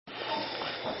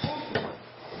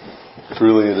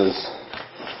Truly it is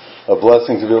a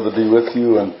blessing to be able to be with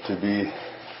you and to be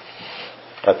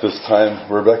at this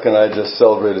time. Rebecca and I just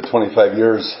celebrated 25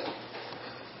 years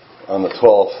on the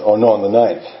 12th. Oh no, on the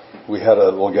 9th. We had a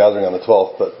little gathering on the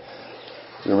 12th, but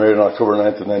we were married on October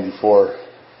 9th of 94.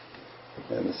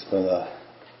 And it's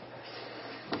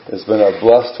been a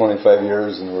blessed 25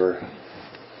 years, and we're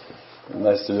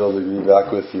nice to be able to be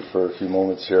back with you for a few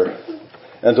moments here.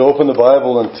 And to open the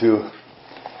Bible and to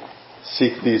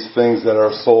seek these things that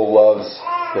our soul loves,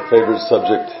 the favorite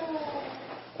subject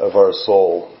of our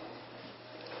soul.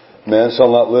 Man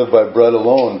shall not live by bread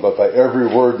alone, but by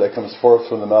every word that comes forth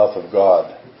from the mouth of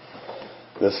God.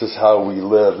 This is how we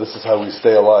live. This is how we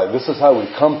stay alive. This is how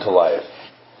we come to life.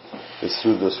 It's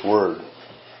through this word.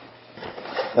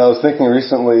 Now, I was thinking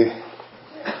recently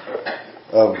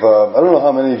of, I don't know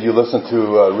how many of you listen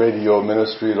to radio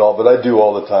ministry at all, but I do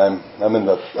all the time. I'm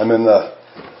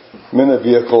in the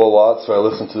vehicle a lot, so I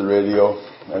listen to the radio.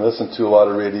 I listen to a lot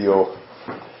of radio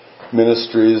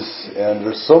ministries, and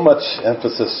there's so much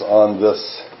emphasis on this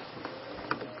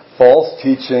false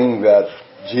teaching that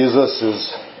Jesus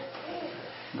is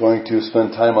going to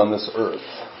spend time on this earth.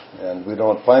 And we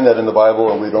don't find that in the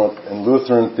Bible, and we don't, in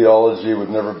Lutheran theology, we've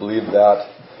never believed that.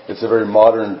 It's a very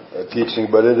modern teaching,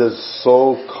 but it is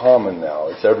so common now.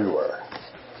 It's everywhere.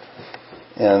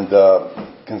 And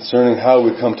concerning how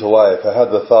we come to life, I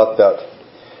had the thought that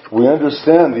we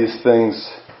understand these things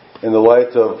in the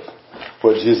light of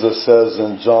what Jesus says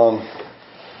in John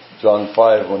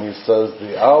 5, when he says,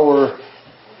 "The hour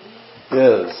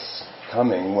is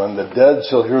coming when the dead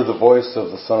shall hear the voice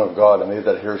of the Son of God, and they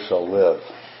that hear shall live."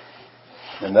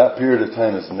 And that period of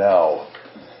time is now,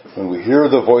 when we hear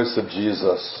the voice of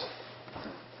Jesus.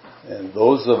 And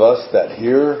those of us that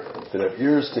have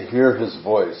ears to hear His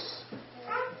voice,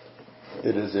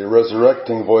 it is a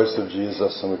resurrecting voice of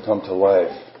Jesus, and we come to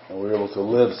life, and we're able to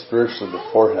live spiritually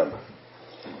before Him.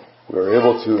 We're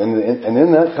able to, and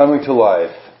in that coming to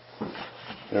life,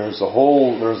 there's a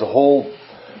whole,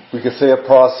 we could say, a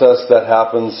process that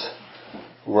happens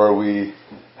where we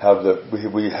have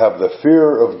the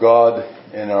fear of God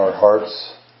in our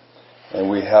hearts, and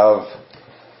we have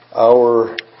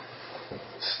our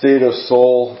state of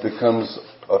soul becomes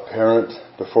apparent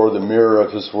before the mirror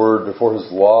of His Word, before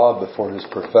His law, before His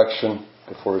perfection,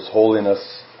 before His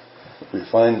holiness. We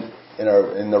find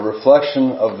in the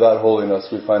reflection of that holiness,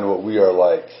 we find what we are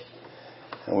like.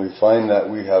 And we find that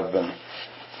we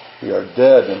are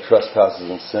dead in trespasses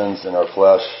and sins in our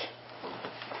flesh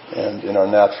and in our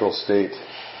natural state.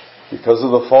 Because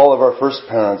of the fall of our first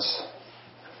parents,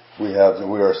 we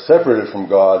are separated from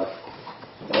God,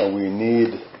 and we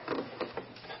need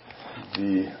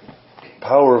the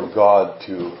power of God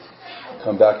to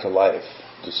come back to life,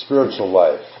 to spiritual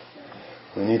life.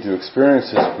 We need to experience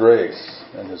His grace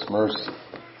and His mercy.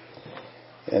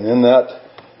 And in that,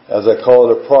 as I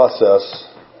call it, a process,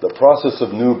 the process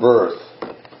of new birth,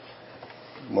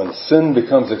 when sin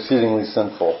becomes exceedingly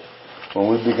sinful, when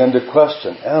we begin to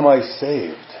question, am I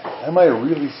saved? Am I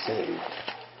really saved?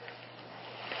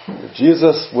 If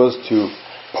Jesus was to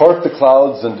part the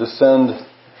clouds and descend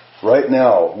right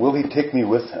now, will He take me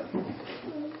with Him?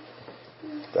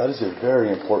 That is a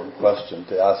very important question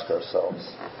to ask ourselves.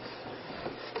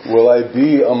 Will I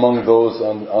be among those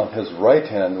on His right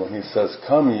hand when He says,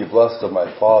 "Come, ye blessed of my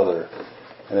Father,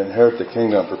 and inherit the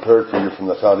kingdom prepared for you from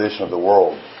the foundation of the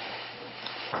world"?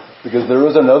 Because there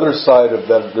is another side of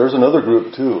that. There's another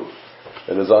group too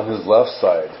that is on His left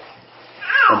side.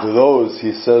 And to those,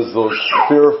 He says those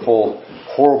fearful,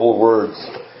 horrible words,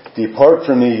 "Depart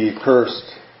from me, ye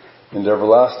cursed, into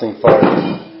everlasting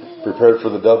fire, prepared for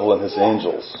the devil and his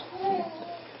angels."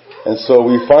 And so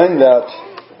we find that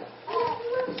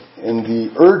in the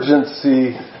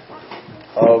urgency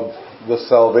of the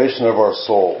salvation of our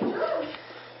soul,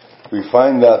 we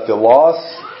find that the loss,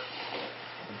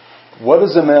 what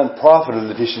is a man profited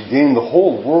if he should gain the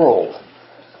whole world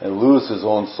and lose his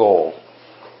own soul?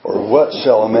 Or what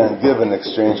shall a man give in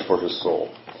exchange for his soul?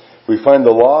 We find the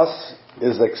loss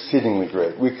is exceedingly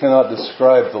great. We cannot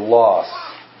describe the loss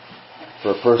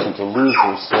for a person to lose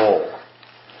their soul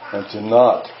and to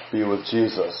not be with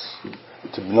Jesus,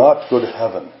 to not go to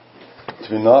heaven,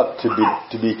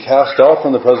 to be cast out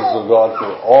from the presence of God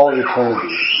for all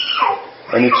eternity,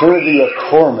 an eternity of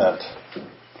torment,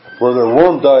 where their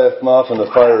worm dieth not and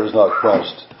the fire is not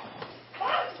quenched.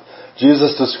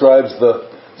 Jesus describes the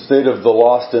state of the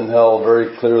lost in hell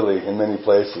very clearly in many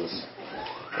places,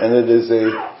 and it is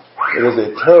a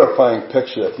terrifying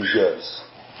picture that He gives.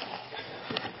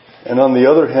 And on the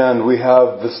other hand, we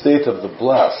have the state of the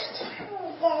blessed,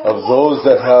 of those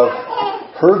that have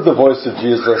heard the voice of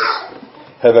Jesus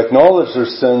have acknowledged their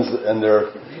sins and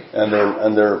their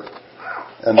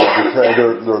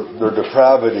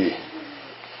depravity,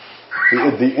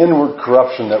 the inward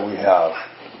corruption that we have,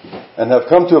 and have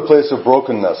come to a place of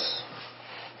brokenness,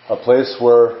 a place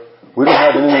where we don't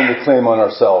have anything to claim on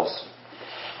ourselves.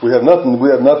 We have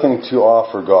nothing to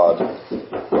offer God,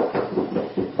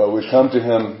 but we come to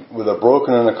Him with a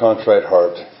broken and a contrite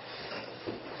heart,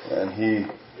 and He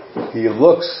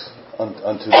looks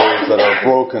unto those that are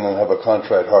broken and have a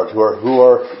contrite heart, who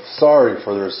are sorry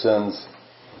for their sins.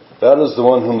 That is the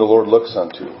one whom the Lord looks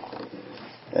unto.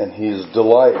 And His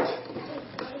delight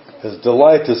is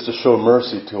to show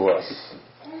mercy to us.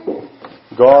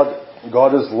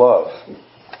 God is love.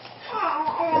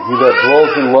 And he that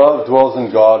dwells in love dwells in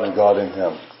God and God in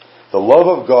him. The love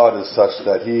of God is such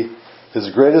that His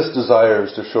greatest desire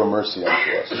is to show mercy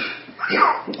unto us.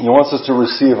 He wants us to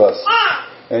receive us.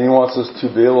 And He wants us to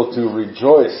be able to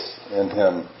rejoice in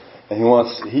Him. And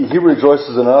He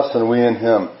rejoices in us and we in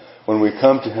Him when we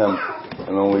come to Him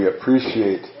and when we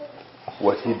appreciate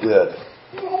what He did.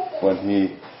 When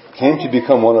He came to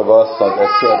become one of us, like I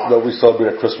said, that we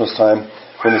celebrate at Christmas time.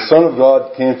 When the Son of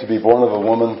God came to be born of a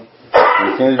woman,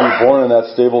 He came to be born in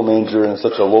that stable manger in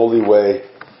such a lowly way,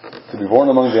 to be born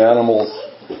among the animals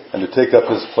and to take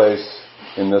up His place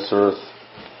in this earth.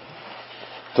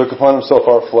 Took upon Himself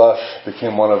our flesh,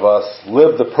 became one of us,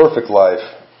 lived the perfect life,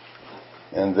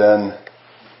 and then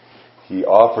He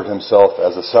offered Himself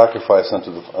as a sacrifice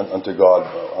unto God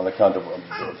on account of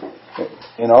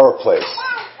in our place,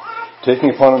 taking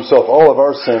upon Himself all of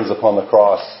our sins upon the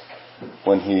cross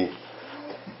when He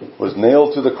was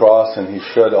nailed to the cross and He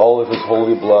shed all of His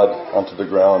holy blood onto the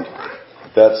ground.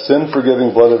 That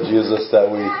sin-forgiving blood of Jesus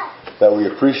that we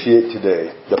appreciate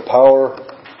today, the power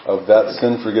of that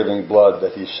sin-forgiving blood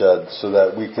that He shed, so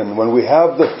that we can, when we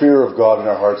have the fear of God in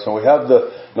our hearts, when we have the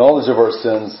knowledge of our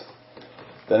sins,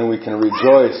 then we can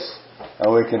rejoice and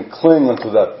we can cling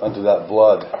unto that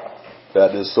blood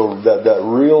that is that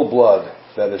real blood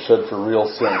that is shed for real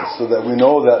sins, so that we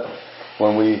know that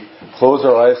when we close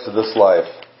our eyes to this life,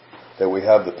 that we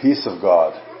have the peace of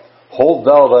God. Hold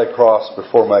thou thy cross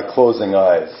before my closing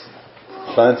eyes.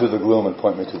 Shine through the gloom and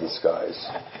point me to the skies.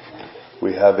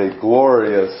 We have a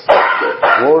glorious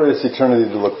eternity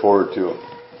to look forward to.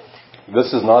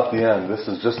 This is not the end. This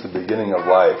is just the beginning of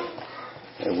life.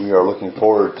 And we are looking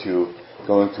forward to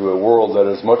going to a world that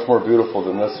is much more beautiful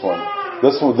than this one.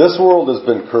 This world has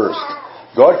been cursed.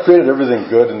 God created everything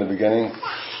good in the beginning,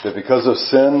 but because of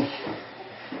sin,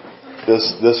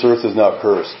 this earth is now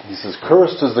cursed. He says,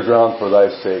 cursed is the ground for thy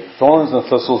sake. Thorns and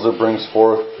thistles it brings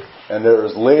forth, and there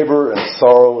is labor and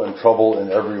sorrow and trouble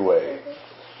in every way.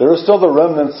 There are still the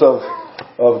remnants of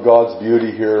God's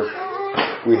beauty here.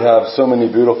 We have so many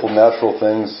beautiful natural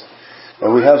things,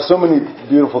 and we have so many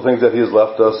beautiful things that He has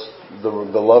left us.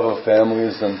 The love of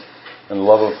families and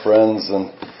love of friends,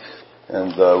 and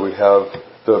we have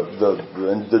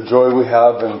the joy we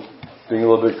have in being a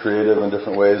little bit creative in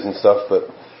different ways and stuff. But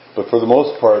for the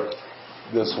most part,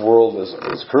 this world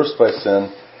is cursed by sin,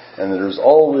 and there's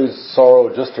always sorrow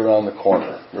just around the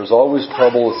corner. There's always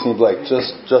trouble, it seems like,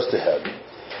 just ahead.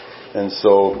 And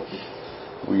so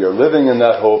we are living in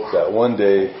that hope that one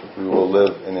day we will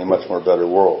live in a much more better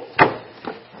world.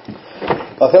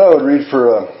 I thought I would read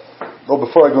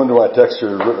before I go into my text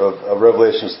here of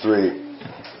Revelations 3,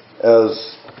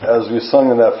 as we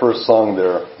sung in that first song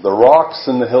there, the rocks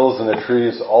and the hills and the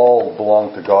trees all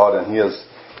belong to God, and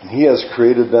He has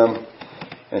created them,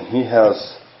 and He has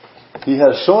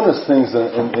shown us things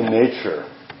in nature,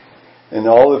 in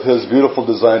all of His beautiful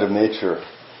design of nature.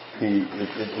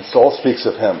 It all speaks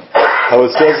of Him. How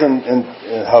it says in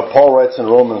how Paul writes in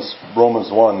Romans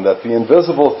 1 that the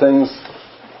invisible things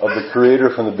of the Creator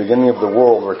from the beginning of the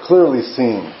world are clearly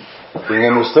seen, being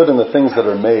understood in the things that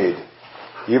are made,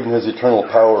 even His eternal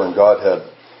power and Godhead,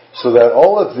 so that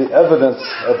all of the evidence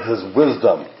of His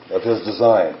wisdom, of His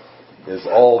design, is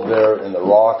all there in the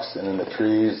rocks and in the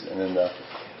trees and in the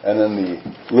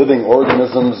living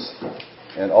organisms,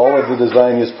 and all of the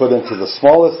design He's put into the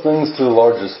smallest things to the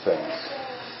largest things.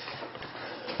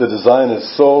 The design is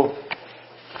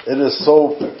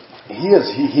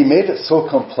He made it so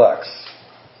complex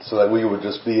so that we would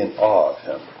just be in awe of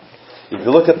Him. If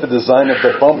you look at the design of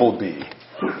the bumblebee,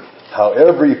 how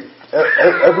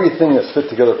everything is fit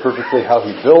together perfectly, how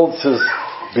He builds His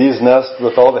bee's nest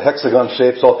with all the hexagon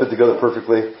shapes all fit together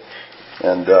perfectly,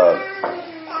 and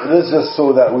it is just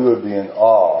so that we would be in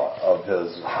awe of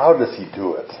how does He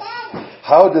do it?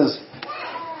 I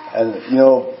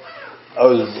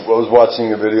was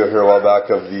watching a video here a while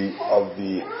back of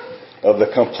the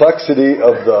complexity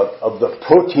of the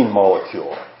protein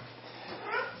molecule.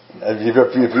 If you've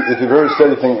ever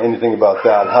studied anything about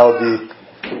that,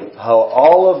 how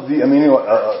all of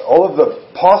the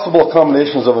possible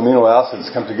combinations of amino acids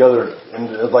come together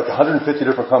in like 150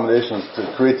 different combinations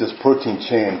to create this protein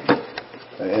chain,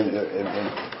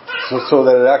 so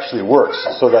that it actually works,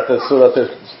 so that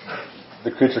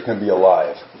the creature can be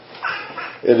alive.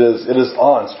 It is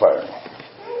awe-inspiring.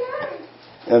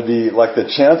 And the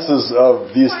chances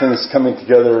of these things coming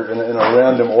together in a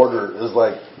random order is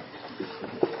like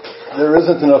there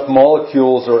isn't enough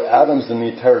molecules or atoms in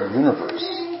the entire universe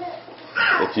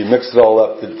if you mix it all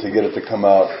up to get it to come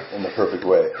out in the perfect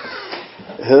way.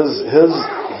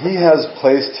 He has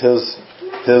placed his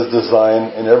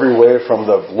design in every way, from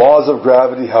the laws of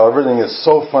gravity, how everything is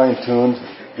so fine-tuned,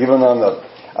 even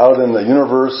out in the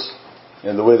universe,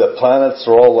 and the way that planets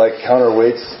are all like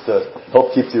counterweights to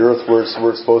help keep the Earth where it's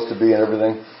supposed to be and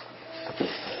everything.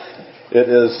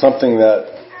 It is something that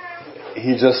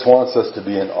he just wants us to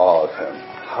be in awe of him.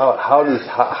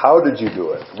 How did you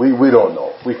do it? We don't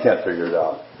know. We can't figure it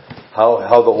out. How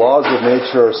the laws of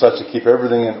nature are such to keep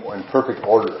everything in perfect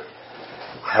order.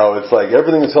 How it's like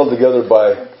everything is held together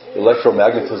by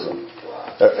electromagnetism.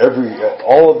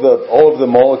 All of the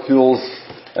molecules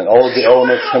and all of the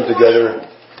elements come together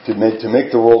to make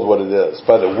the world what it is.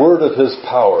 By the word of his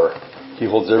power, he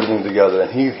holds everything together,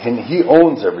 and he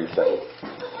owns everything.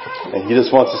 And he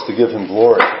just wants us to give him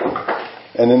glory.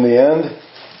 And in the end,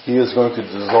 he is going to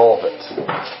dissolve it.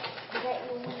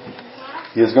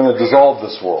 He is going to dissolve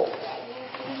this world.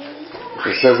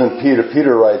 It says in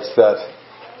Peter writes that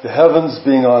the heavens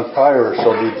being on fire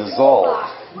shall be dissolved,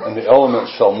 and the elements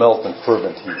shall melt in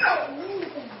fervent heat.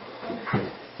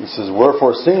 He says,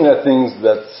 wherefore, seeing that these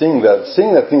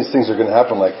things are going to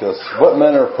happen like this, what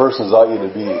manner of persons ought you to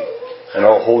be in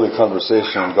all holy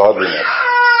conversation and godliness?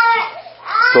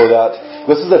 So that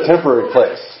this is a temporary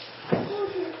place.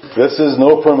 This is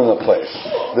no permanent place.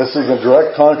 This is in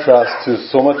direct contrast to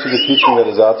so much of the teaching that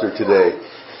is out there today.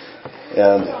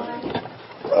 And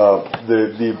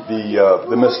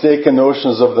the mistaken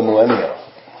notions of the millennium.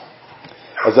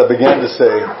 As I began to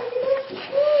say,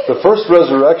 the first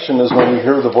resurrection is when we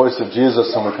hear the voice of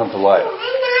Jesus and we come to life.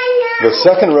 The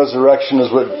second resurrection is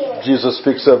what Jesus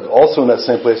speaks of also in that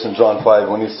same place in John 5,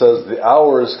 when he says, the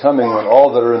hour is coming when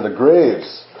all that are in the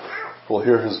graves will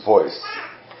hear his voice,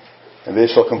 and they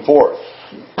shall come forth.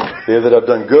 They that have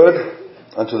done good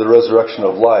unto the resurrection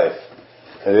of life,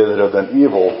 and they that have done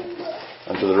evil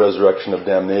unto the resurrection of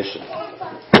damnation.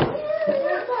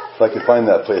 If I can find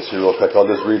that place here real quick, I'll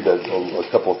just read a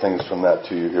couple of things from that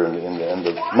to you here in the end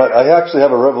of... I actually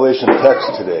have a Revelation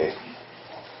text today.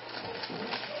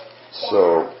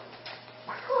 So,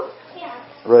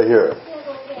 right here.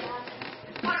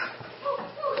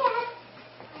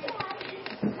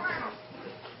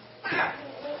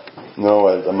 No,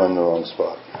 I'm on the wrong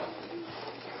spot.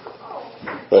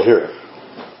 Right here.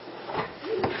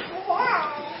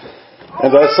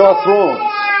 And I saw thrones.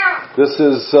 This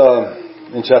is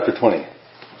in chapter 20.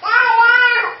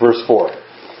 Verse 4.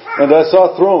 And I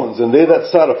saw thrones, and they that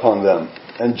sat upon them,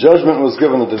 and judgment was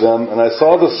given unto them. And I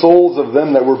saw the souls of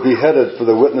them that were beheaded for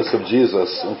the witness of Jesus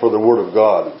and for the word of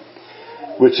God,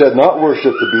 which had not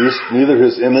worshipped the beast, neither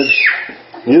his image,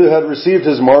 neither had received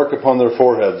his mark upon their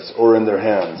foreheads or in their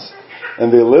hands.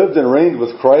 And they lived and reigned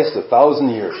with Christ 1,000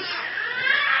 years.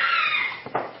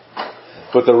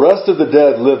 But the rest of the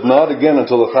dead lived not again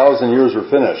until 1,000 years were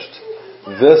finished.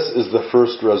 This is the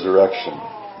first resurrection.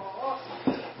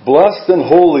 Blessed and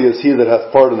holy is he that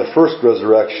hath part in the first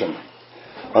resurrection.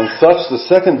 On such the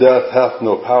second death hath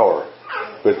no power,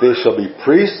 but they shall be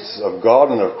priests of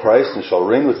God and of Christ, and shall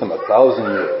reign with him 1,000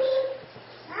 years.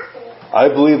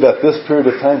 I believe that this period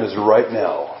of time is right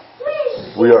now.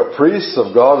 We are priests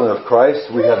of God and of Christ.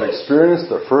 We have experienced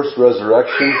the first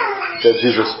resurrection that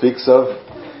Jesus speaks of.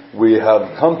 We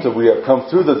have come through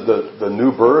the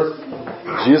new birth.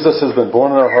 Jesus has been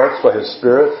born in our hearts by his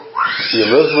Spirit. He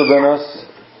lives within us,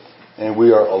 and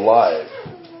we are alive.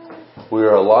 We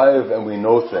are alive, and we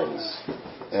know things,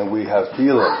 and we have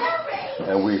feeling,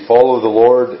 and we follow the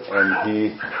Lord, and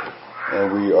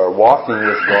we are walking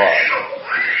with God.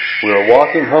 We are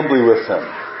walking humbly with him.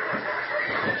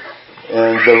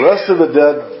 And the rest of the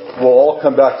dead will all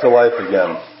come back to life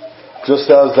again. Just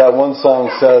as that one song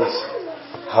says,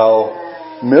 how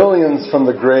millions from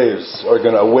the graves are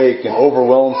going to awake in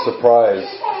overwhelmed surprise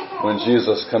when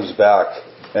Jesus comes back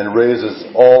and raises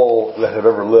all that have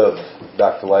ever lived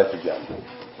back to life again.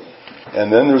 And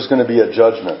then there's going to be a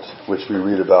judgment, which we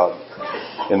read about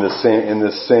in this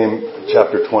same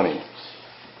chapter 20.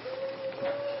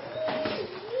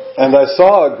 And I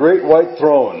saw a great white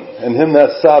throne, and him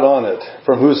that sat on it,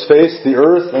 from whose face the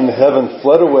earth and the heaven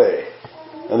fled away,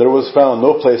 and there was found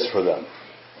no place for them.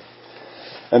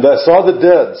 And I saw the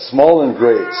dead, small and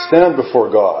great, stand before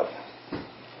God.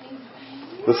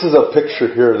 This is a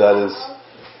picture here that is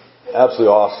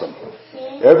absolutely awesome.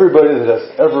 Everybody that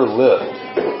has ever lived,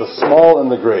 the small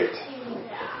and the great,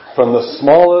 from the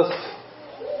smallest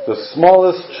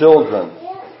children,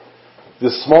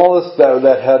 the smallest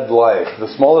that had life, the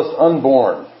smallest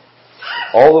unborn,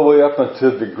 all the way up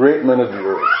into the great men of the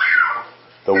earth,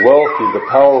 the wealthy, the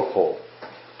powerful,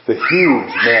 the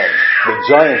huge men, the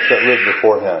giants that lived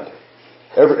beforehand.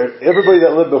 Everybody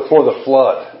that lived before the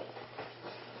flood.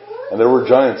 And there were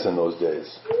giants in those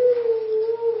days.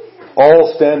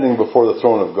 All standing before the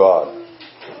throne of God.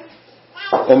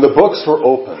 And the books were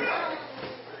opened.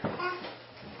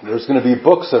 There's going to be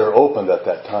books that are opened at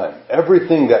that time.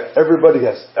 Everything that everybody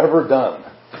has ever done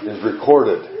is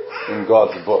recorded in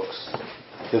God's books.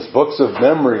 His books of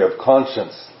memory, of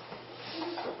conscience.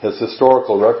 His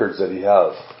historical records that He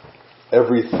has.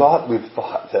 Every thought we've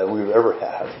thought that we've ever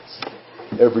had.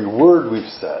 Every word we've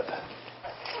said.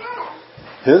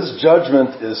 His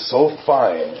judgment is so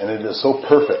fine and it is so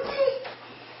perfect.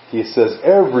 He says,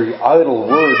 every idle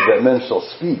word that men shall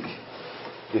speak,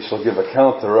 they shall give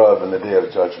account thereof in the day of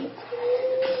judgment.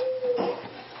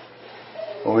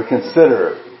 When we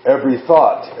consider every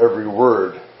thought, every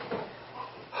word,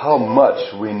 how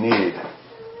much we need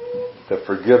the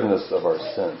forgiveness of our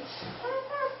sins.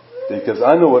 Because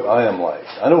I know what I am like.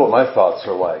 I know what my thoughts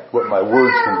are like, what my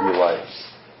words can be like.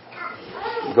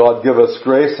 God give us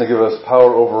grace and give us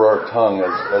power over our tongue,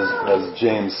 as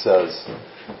James says.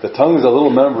 The tongue is a little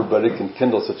member, but it can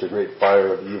kindle such a great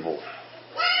fire of evil.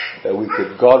 That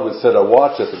God would set a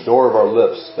watch at the door of our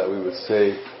lips, that we would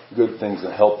say good things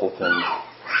and helpful things,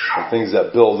 and things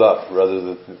that build up rather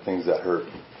than the things that hurt.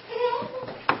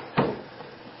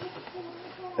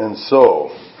 And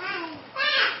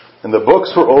the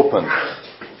books were opened.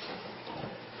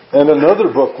 And another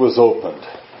book was opened.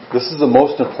 This is the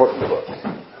most important book.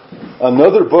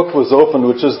 Another book was opened,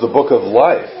 which is the book of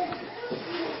life.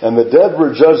 And the dead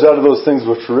were judged out of those things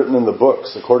which were written in the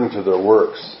books, according to their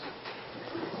works.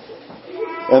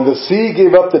 And the sea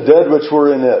gave up the dead which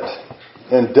were in it.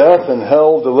 And death and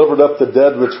hell delivered up the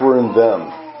dead which were in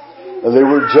them. And they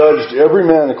were judged, every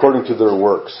man according to their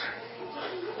works.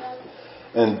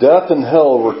 And death and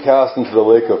hell were cast into the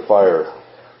lake of fire.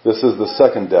 This is the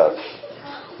second death.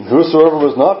 And whosoever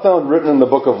was not found written in the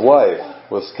book of life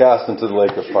was cast into the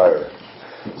lake of fire.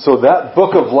 So that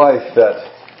book of life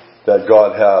that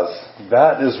God has,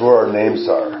 that is where our names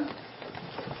are.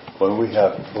 When we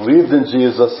have believed in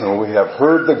Jesus and when we have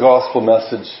heard the gospel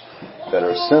message that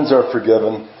our sins are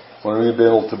forgiven, when we've been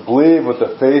able to believe with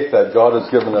the faith that God has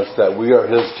given us that we are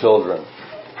His children.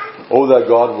 Oh,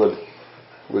 that God would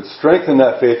strengthen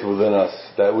that faith within us,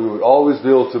 that we would always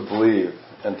be able to believe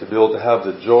and to be able to have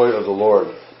the joy of the Lord.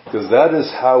 Because that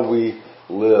is how we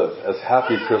live as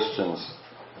happy Christians,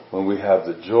 when we have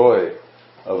the joy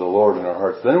of the Lord in our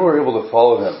hearts. Then we're able to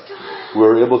follow Him.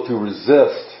 We're able to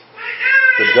resist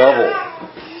the devil.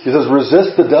 He says,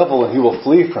 resist the devil and he will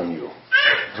flee from you.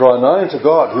 Draw nigh unto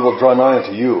God, He will draw nigh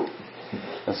unto you.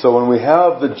 And so when we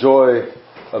have the joy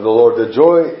of the Lord, the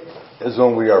joy is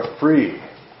when we are free.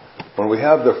 When we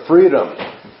have the freedom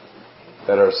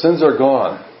that our sins are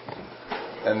gone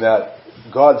and that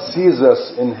God sees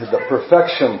us in the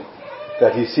perfection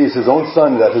that He sees His own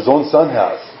Son, that His own Son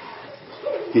has.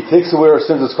 He takes away our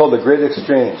sins. It's called the great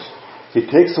exchange. He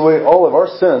takes away all of our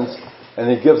sins and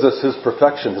He gives us His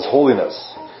perfection, His holiness.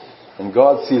 And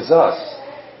God sees us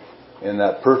in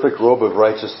that perfect robe of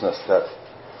righteousness that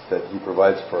He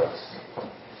provides for us.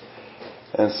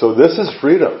 And so this is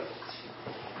freedom.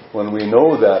 When we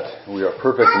know that we are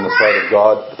perfect in the sight of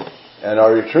God and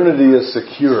our eternity is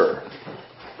secure.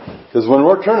 Because when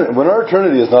our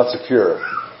eternity is not secure,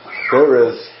 there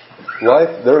is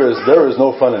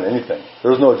no fun in anything.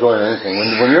 There is no joy in anything.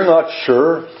 When you're not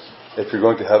sure if you're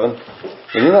going to heaven,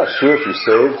 when you're not sure if you're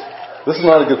saved, this is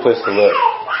not a good place to live.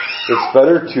 It's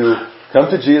better to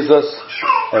come to Jesus.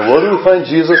 And where do we find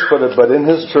Jesus but in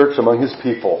His church among His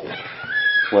people,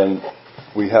 when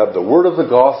we have the word of the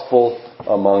gospel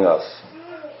among us.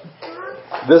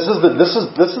 This is the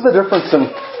difference in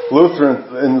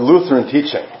Lutheran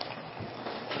teaching.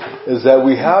 Is that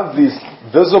we have these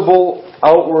visible,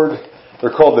 outward,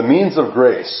 they're called the means of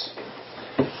grace,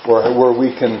 where we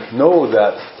can know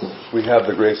that we have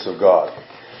the grace of God.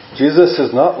 Jesus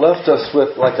has not left us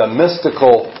with like a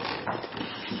mystical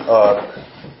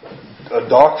a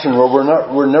doctrine where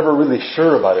we're never really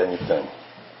sure about anything.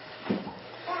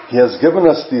 He has given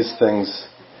us these things.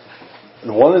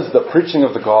 One is the preaching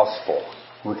of the gospel.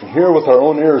 We can hear with our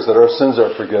own ears that our sins are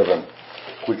forgiven.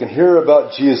 We can hear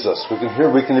about Jesus. We can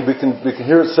hear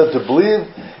it said to believe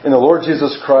in the Lord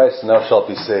Jesus Christ and thou shalt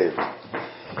be saved.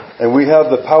 And we have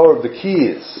the power of the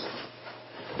keys.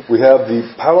 We have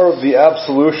the power of the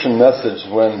absolution message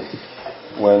when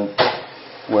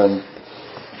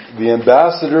the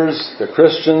ambassadors, the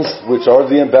Christians, which are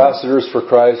the ambassadors for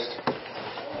Christ,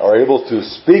 are able to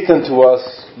speak unto us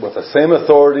with the same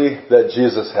authority that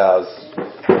Jesus has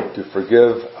to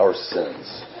forgive our sins.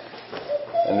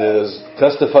 And it is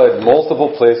testified in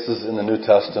multiple places in the New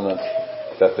Testament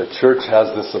that the church has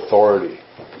this authority.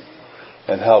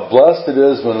 And how blessed it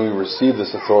is when we receive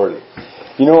this authority.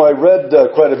 You know, I read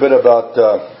quite a bit about,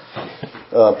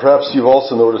 perhaps you've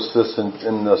also noticed this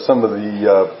in some of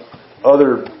the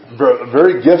other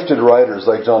very gifted writers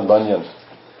like John Bunyan.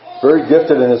 Very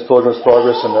gifted in his Pilgrim's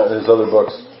Progress and his other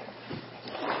books.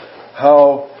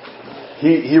 How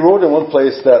he wrote in one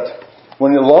place that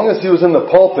when as long as he was in the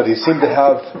pulpit, he seemed to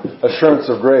have assurance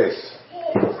of grace.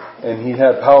 And he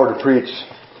had power to preach.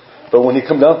 But when he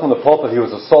come down from the pulpit, he was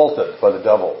assaulted by the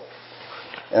devil.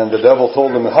 And the devil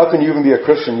told him, how can you even be a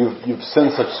Christian? You've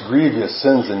sinned such grievous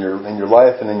sins in your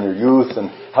life and in your youth. And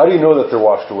how do you know that they're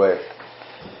washed away?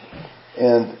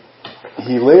 And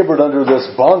he labored under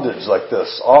this bondage like this,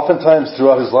 oftentimes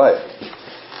throughout his life.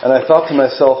 And I thought to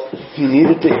myself, he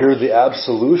needed to hear the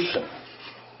absolution.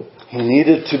 He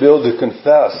needed to be able to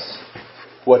confess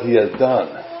what he had done.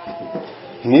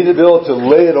 He needed to be able to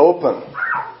lay it open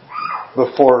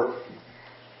before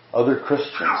other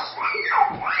Christians.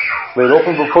 Lay it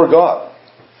open before God.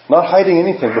 Not hiding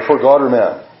anything before God or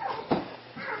man.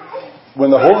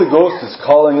 When the Holy Ghost is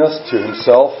calling us to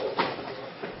Himself,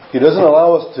 He doesn't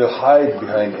allow us to hide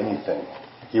behind anything.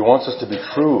 He wants us to be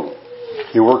true.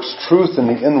 He works truth in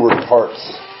the inward parts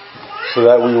so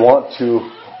that we want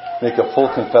to make a full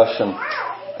confession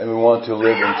and we want to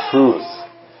live in truth.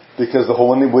 Because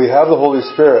when we have the Holy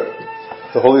Spirit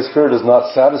is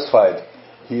not satisfied.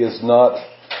 He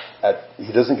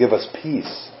doesn't give us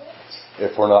peace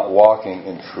if we're not walking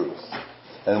in truth.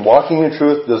 And walking in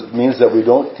truth means that we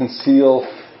don't conceal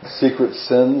secret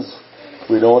sins.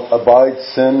 We don't abide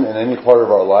sin in any part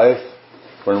of our life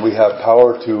when we have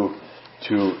power to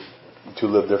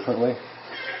live differently.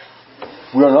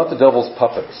 We are not the devil's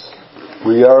puppets.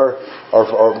 Our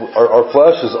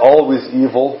flesh is always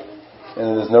evil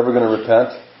and it is never going to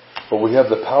repent. But we have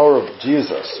the power of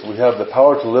Jesus. We have the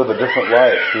power to live a different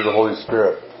life through the Holy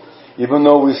Spirit. Even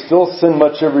though we still sin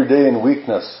much every day in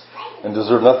weakness and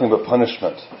deserve nothing but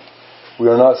punishment. We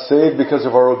are not saved because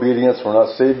of our obedience. We're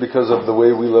not saved because of the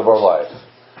way we live our life.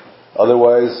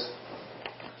 Otherwise,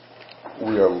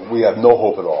 we have no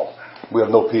hope at all. We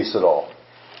have no peace at all.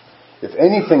 If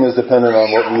anything is dependent on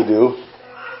what we do,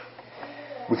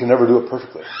 we can never do it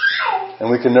perfectly. And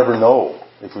we can never know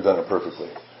if we've done it perfectly.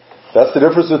 That's the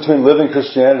difference between living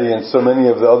Christianity and so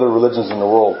many of the other religions in the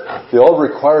world. They all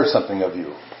require something of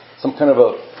you. Some kind of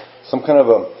a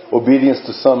obedience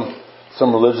to some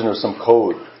religion or some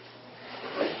code.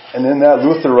 And in that,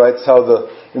 Luther writes how the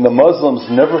Muslims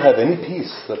never have any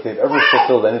peace that they've ever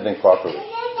fulfilled anything properly.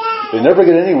 They never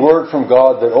get any word from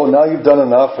God that, now you've done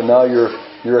enough and now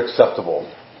you're acceptable.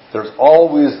 There's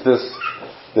always this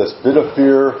bit of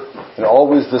fear and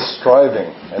always this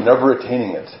striving and never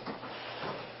attaining it.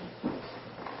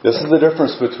 This is the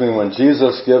difference between when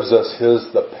Jesus gives us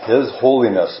His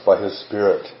holiness by His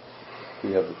Spirit.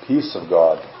 We have the peace of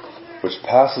God, which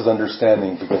passes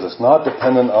understanding because it's not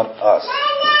dependent on us.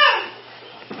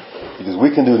 Because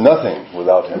we can do nothing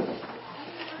without Him.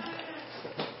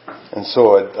 And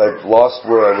so I've lost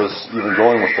where I was even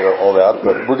going with all that.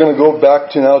 But we're going to go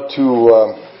back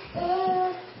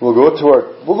we'll go to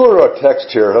our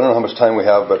text here. I don't know how much time we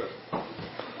have, but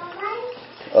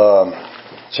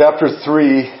chapter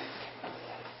 3,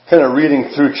 kind of reading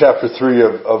through chapter 3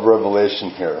 of Revelation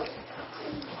here.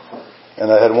 And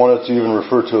I had wanted to even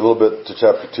refer to a little bit to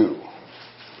chapter 2.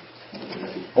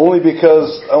 Only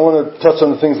because I want to touch on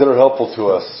the things that are helpful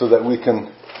to us so that we can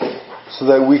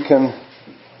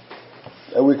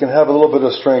have a little bit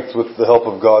of strength with the help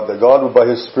of God, that God would, by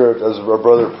His Spirit, as our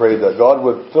brother prayed, that God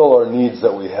would fill our needs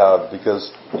that we have, because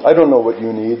I don't know what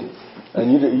you need, and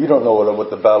you don't know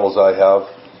what the battles I have,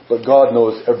 but God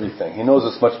knows everything. He knows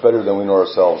us much better than we know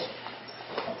ourselves.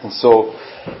 And so,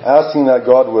 asking that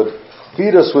God would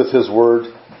feed us with His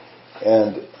Word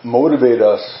and motivate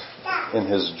us in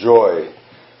His joy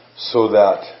so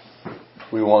that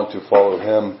we want to follow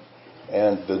Him.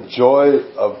 And the joy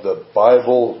of the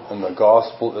Bible and the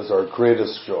Gospel is our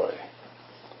greatest joy.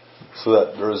 So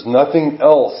that there is nothing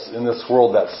else in this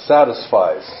world that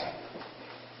satisfies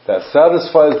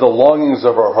the longings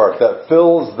of our heart, that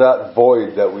fills that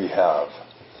void that we have.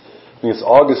 I think it's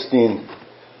Augustine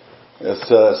It's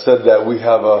said that we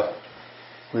have a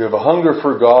hunger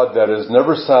for God that is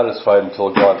never satisfied until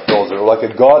God fills it. Or like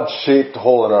a God-shaped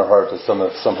hole in our heart, as some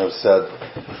have said.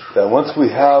 That once we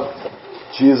have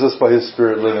Jesus by His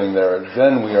Spirit living there,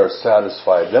 then we are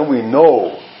satisfied. Then we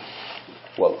know,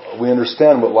 we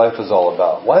understand what life is all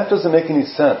about. Life doesn't make any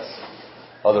sense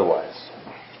otherwise.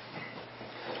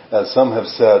 As some have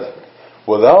said,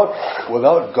 without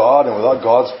God and without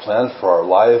God's plan for our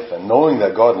life, and knowing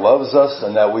that God loves us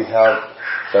and that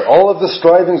that all of the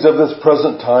strivings of this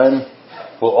present time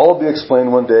will all be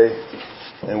explained one day,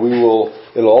 and it'll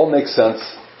all make sense,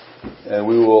 and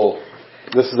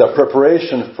this is a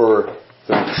preparation for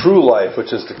the true life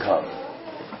which is to come.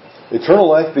 Eternal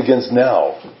life begins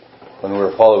now when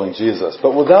we're following Jesus.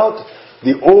 But without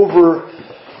the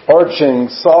overarching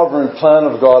sovereign plan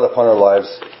of God upon our lives,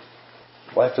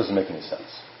 life doesn't make any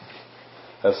sense.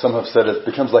 As some have said, it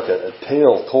becomes like a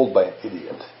tale told by an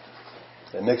idiot.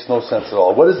 It makes no sense at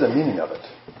all. What is the meaning of it?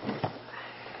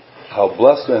 How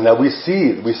blessed, and now we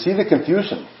see the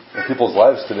confusion in people's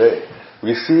lives today.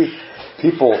 We see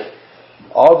people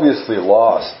obviously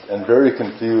lost and very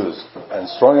confused and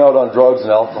strung out on drugs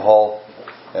and alcohol,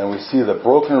 and we see the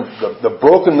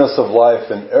brokenness of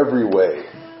life in every way.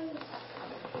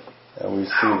 And we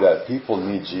see that people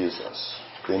need Jesus.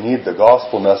 They need the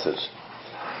gospel message.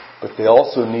 But they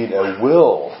also need a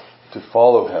will to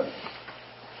follow Him.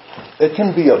 It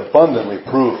can be abundantly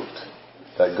proved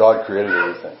that God created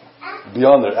everything,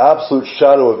 beyond the absolute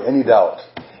shadow of any doubt.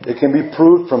 It can be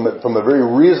proved from a very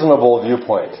reasonable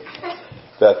viewpoint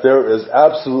that there is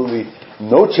absolutely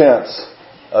no chance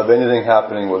of anything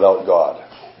happening without God.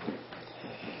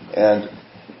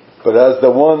 But as the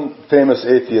one famous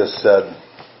atheist said,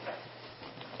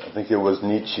 I think it was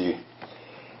Nietzsche,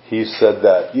 he said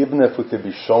that even if we could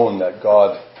be shown that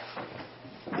God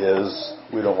is,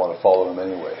 we don't want to follow Him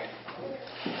anyway.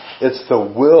 It's the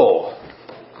will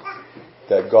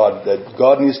that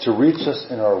God needs to reach us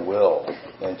in our will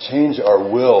and change our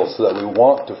will so that we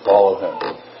want to follow Him.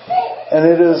 And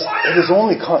it is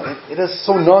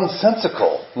so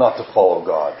nonsensical not to follow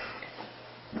God.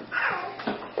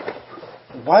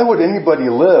 Why would anybody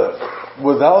live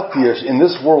in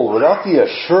this world without the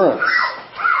assurance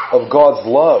of God's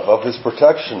love, of His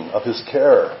protection, of His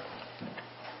care?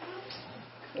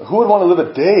 Who would want to live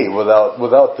a day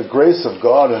without the grace of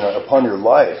God upon your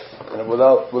life, and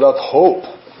without hope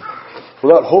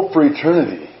for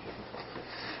eternity?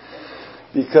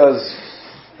 Because,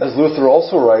 as Luther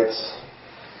also writes,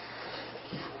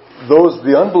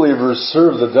 the unbelievers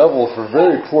serve the devil for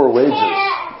very poor wages.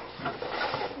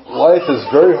 Life is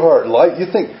very hard. You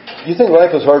think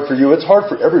life is hard for you? It's hard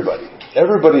for everybody.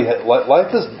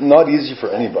 Life is not easy for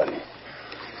anybody.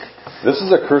 This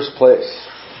is a cursed place.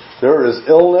 There is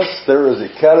illness. There is a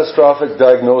catastrophic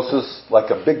diagnosis,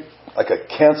 like a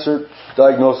cancer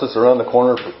diagnosis around the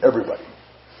corner for everybody.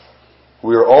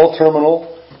 We are all terminal,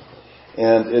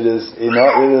 and there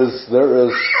is,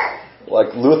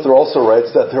 like Luther also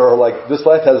writes, that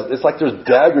it's like there's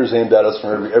daggers aimed at us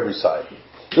from every side.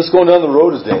 Just going down the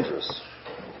road is dangerous.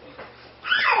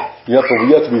 You have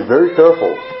to be very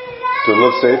careful to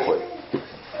live safely.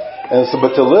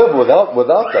 But to live without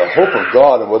the hope of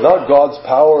God and without God's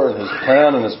power and His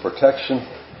plan and His protection,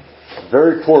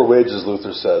 very poor wages,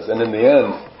 Luther says. And in the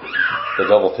end, the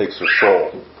devil takes your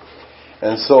soul.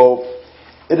 And so,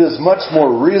 it is much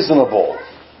more reasonable.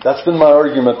 That's been my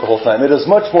argument the whole time. It is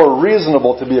much more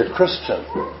reasonable to be a Christian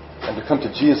and to come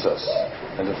to Jesus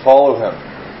and to follow Him.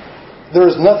 There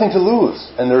is nothing to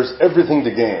lose, and there's everything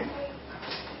to gain.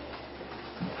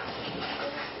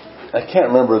 I can't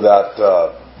remember that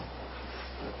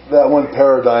one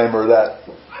paradigm or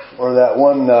that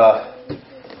one.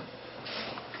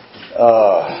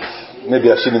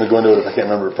 Maybe I shouldn't even go into it if I can't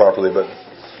remember it properly. But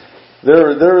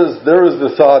there is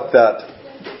the thought that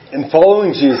in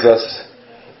following Jesus,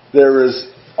 there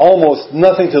is almost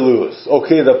nothing to lose.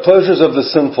 Okay, the pleasures of the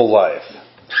sinful life,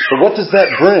 but what does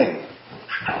that bring?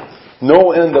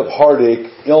 No end of heartache,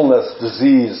 illness,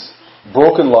 disease,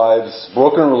 broken lives,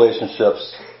 broken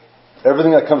relationships,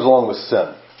 everything that comes along with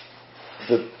sin.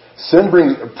 Sin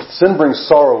brings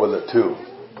sorrow with it too.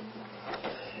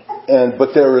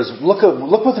 But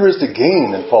look what there is to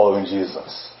gain in following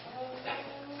Jesus.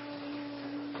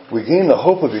 We gain the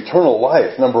hope of eternal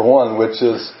life, number one, which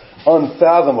is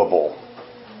unfathomable.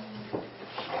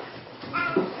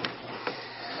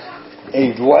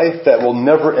 A life that will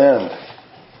never end.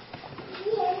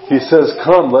 He says,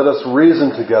 "Come, let us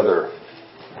reason together.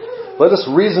 Let us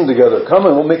reason together. Come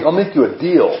and I'll make you a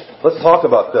deal. Let's talk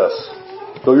about this.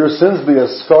 Though your sins be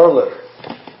as scarlet,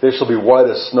 they shall be white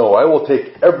as snow. I will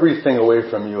take everything away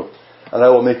from you, and I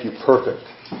will make you perfect.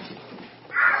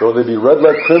 Though they be red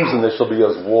like crimson, they shall be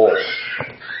as wool.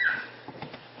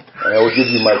 And I will give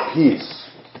you my peace.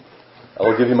 I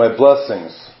will give you my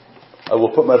blessings. I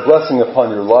will put my blessing upon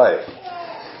your life.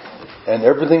 And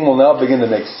everything will now begin to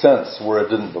make sense where it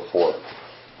didn't before.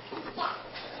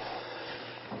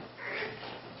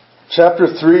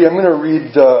 Chapter 3, I'm going to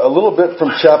read a little bit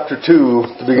from chapter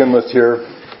 2 to begin with here.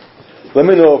 Let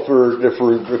me know if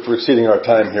we're exceeding our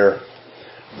time here.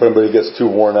 If anybody gets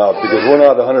too worn out, because we're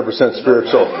not 100%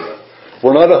 spiritual.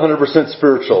 We're not 100%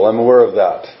 spiritual. I'm aware of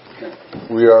that.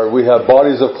 We have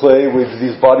bodies of clay.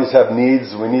 These bodies have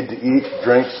needs. We need to eat,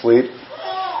 drink, sleep.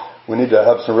 We need to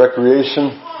have some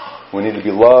recreation. We need to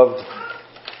be loved.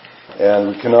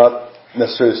 And we cannot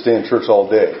necessarily stay in church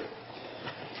all day.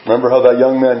 Remember how that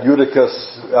young man Eutychus,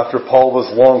 after Paul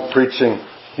was long preaching,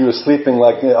 he was sleeping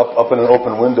like up in an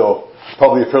open window,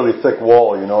 probably a fairly thick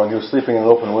wall, and he was sleeping in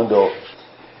an open window,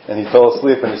 and he fell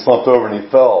asleep and he slumped over and he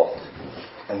fell,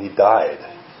 and he died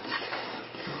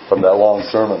from that long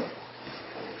sermon.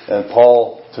 And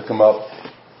Paul took him up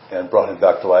and brought him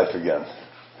back to life again.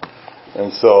 And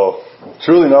so,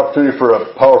 truly an opportunity for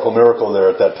a powerful miracle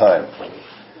there at that time.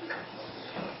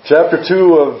 Chapter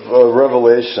 2 of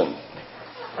Revelation.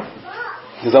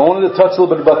 Because I wanted to touch a little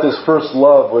bit about this first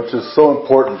love, which is so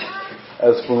important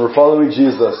as when we're following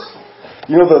Jesus.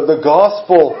 The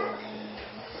gospel,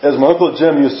 as my Uncle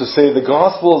Jim used to say, the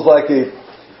gospel is like a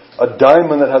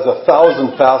diamond that has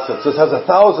 1,000 facets. It has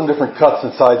 1,000 different cuts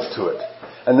and sides to it.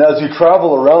 And as you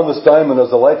travel around this diamond,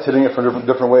 as the light's hitting it from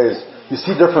different ways, you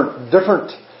see different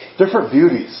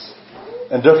beauties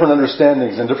and different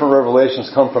understandings and different revelations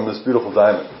come from this beautiful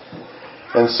diamond.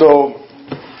 And so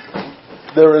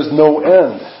there is no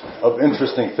end of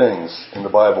interesting things in the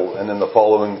Bible and in the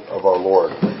following of our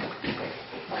Lord.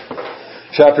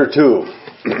 Chapter 2.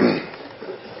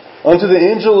 Unto the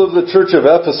angel of the church of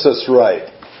Ephesus write,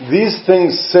 These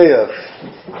things saith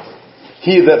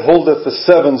he that holdeth the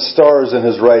 7 stars in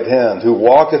his right hand, who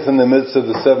walketh in the midst of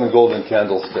the 7 golden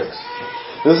candlesticks.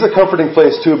 This is a comforting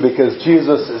place too, because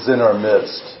Jesus is in our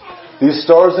midst. These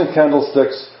stars and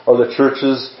candlesticks are the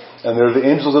churches, and they're the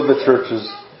angels of the churches.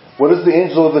 What is the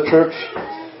angel of the church?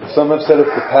 Some have said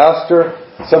it's the pastor.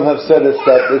 Some have said it's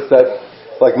that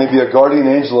like maybe a guardian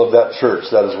angel of that church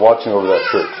that is watching over that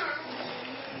church.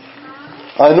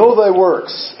 I know thy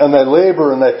works, and thy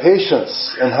labor, and thy patience,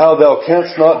 and how thou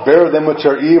canst not bear them which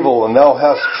are evil, and thou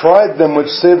hast tried them which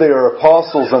say they are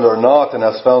apostles and are not, and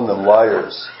hast found them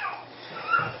liars.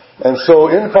 And so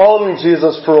in following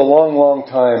Jesus for a long, long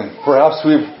time, perhaps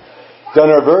we've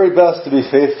done our very best to be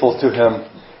faithful to Him,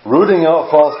 rooting out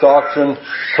false doctrine,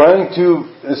 trying to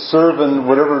serve in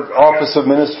whatever office of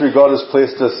ministry God has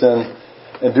placed us in,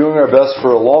 and doing our best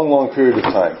for a long, long period of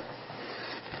time.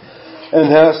 And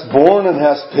hast borne and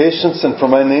hast patience, and for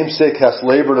my name's sake hast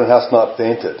labored and hast not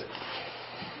fainted.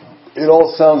 It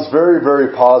all sounds very,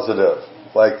 very positive.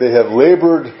 Like they have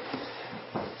labored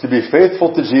to be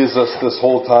faithful to Jesus this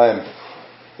whole time,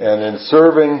 and in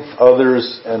serving others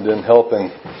and in helping.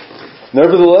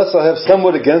 Nevertheless, I have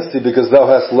somewhat against thee, because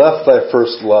thou hast left thy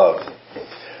first love.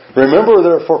 Remember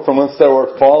therefore from whence thou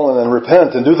art fallen, and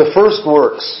repent, and do the first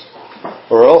works,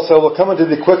 or else I will come unto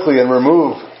thee quickly, and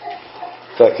remove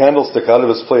thy candlestick out of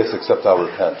his place, except thou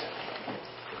repent.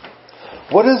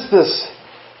 What is this?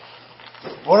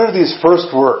 What are these first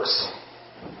works?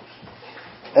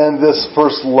 And this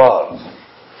first love?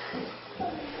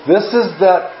 This is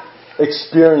that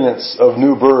experience of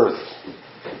new birth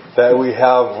that we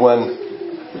have when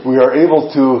we are able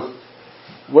to,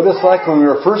 what it's like when we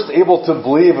are first able to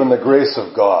believe in the grace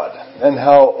of God, and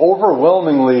how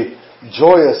overwhelmingly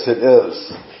joyous it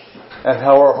is, and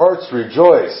how our hearts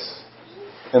rejoice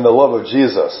in the love of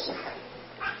Jesus.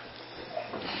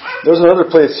 There's another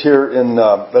place here in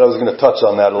that I was going to touch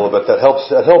on that a little bit that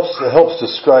helps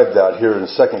describe that here in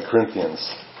 2 Corinthians.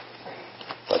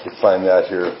 If I could find that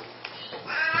here.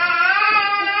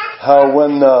 How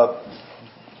when a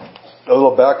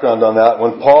little background on that.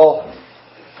 When Paul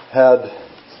had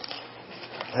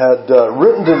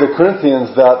written to the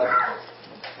Corinthians that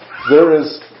there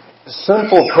is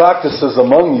sinful practices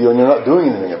among you and you're not doing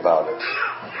anything about it,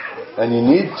 and you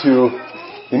need to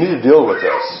deal with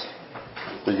this,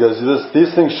 because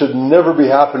these things should never be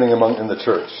happening in the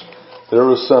church. There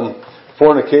was some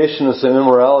fornication and some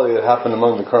immorality that happened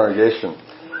among the congregation,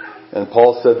 and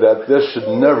Paul said that this should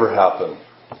never happen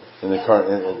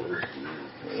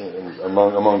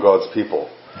among God's people.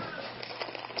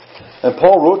 And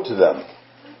Paul wrote to them,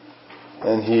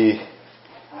 and he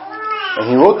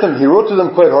wrote to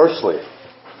them quite harshly,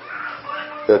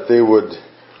 that they would,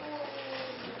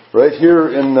 right here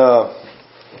in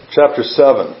chapter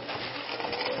 7.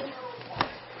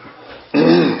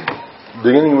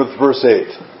 beginning with verse 8.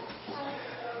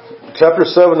 Chapter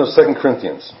 7 of 2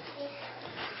 Corinthians,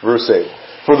 verse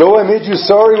 8. For though I made you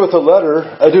sorry with a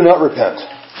letter, I do not repent.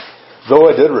 Though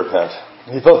I did repent.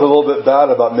 He felt a little bit bad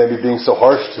about maybe being so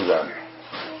harsh to them.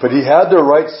 But he had to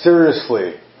write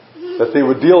seriously that they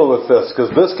would deal with this, because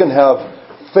this can have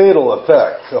fatal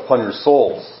effect upon your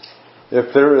souls.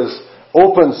 If there is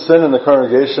open sin in the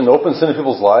congregation, open sin in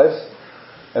people's lives,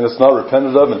 and it's not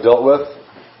repented of and dealt with,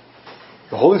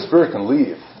 the Holy Spirit can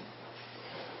leave.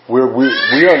 We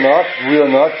are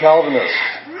not Calvinists.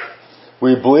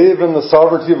 We believe in the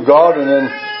sovereignty of God and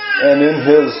in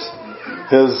His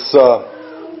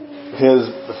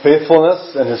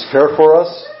faithfulness and His care for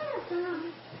us.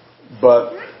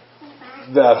 But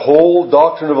that whole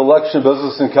doctrine of election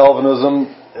business in Calvinism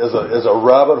is a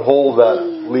rabbit hole that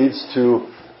leads to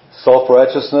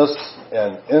self-righteousness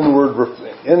and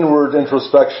inward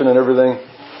introspection and everything.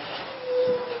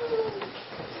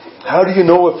 How do you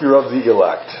know if you're of the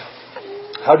elect?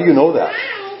 How do you know that?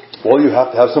 Well, you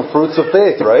have to have some fruits of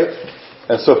faith, right?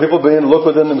 And so people begin to look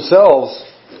within themselves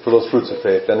for those fruits of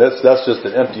faith, and that's just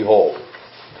an empty hole.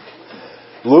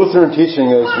 Lutheran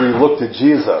teaching is we look to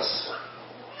Jesus.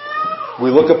 We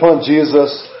look upon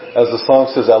Jesus, as the song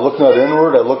says, I look not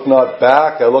inward, I look not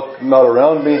back, I look not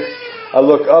around me, I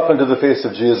look up into the face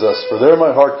of Jesus, for there my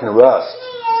heart can rest,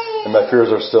 and my fears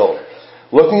are stilled.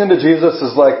 Looking into Jesus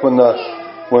is like when the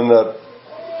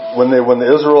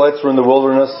Israelites were in the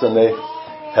wilderness and they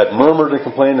had murmured and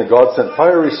complained, and God sent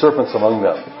fiery serpents among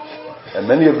them, and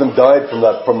many of them died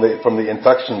from the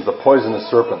infections, the poisonous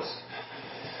serpents.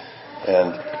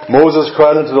 And Moses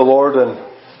cried unto the Lord, and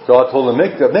God told him,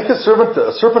 make a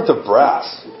serpent of brass,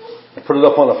 and put it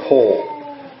up on a pole,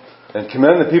 and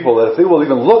command the people that if they will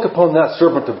even look upon that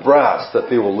serpent of brass, that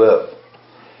they will live.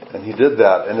 And he did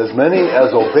that. And as many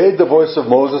as obeyed the voice of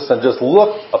Moses and just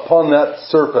looked upon that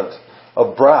serpent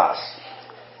of brass,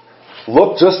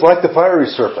 looked just like the fiery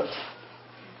serpent.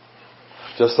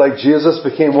 Just like Jesus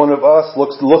became one of us,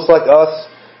 looks like us,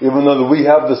 even though we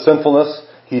have the sinfulness,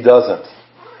 He doesn't.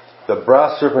 The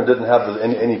brass serpent didn't have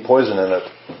any poison in it.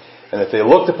 And if they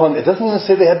looked upon it, doesn't even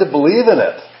say they had to believe in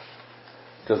it.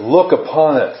 Just look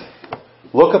upon it.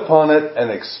 Look upon it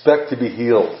and expect to be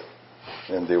healed.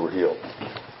 And they were healed.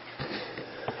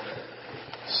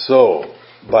 So,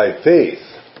 by faith,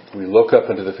 we look up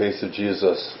into the face of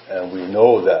Jesus and we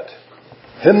know that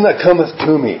Him that cometh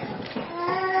to me.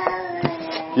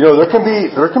 You know, there can be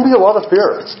a lot of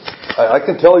fear. I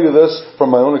can tell you this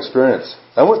from my own experience.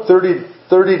 I went 30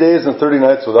 days and 30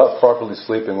 nights without properly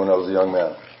sleeping when I was a young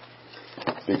man.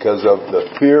 Because of the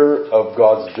fear of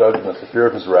God's judgment, the fear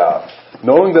of His wrath.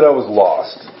 Knowing that I was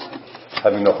lost,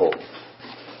 having no hope.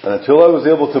 And until I was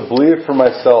able to believe for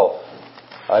myself,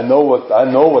 I know what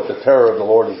the terror of the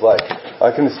Lord is like.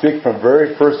 I can speak from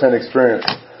very first-hand experience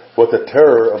what the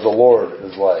terror of the Lord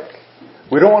is like.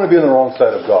 We don't want to be on the wrong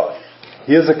side of God.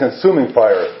 He is a consuming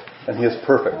fire, and He is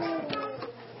perfect.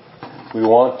 We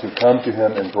want to come to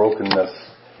Him in brokenness,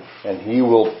 and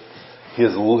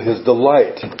His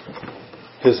delight,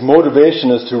 His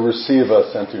motivation is to receive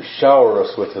us and to shower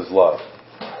us with His love.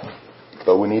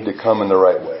 But we need to come in the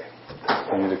right way.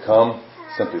 We need to come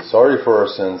simply sorry for our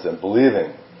sins and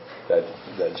believing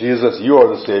that Jesus, You are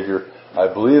the Savior. I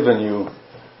believe in You.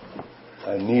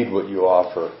 I need what You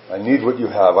offer. I need what You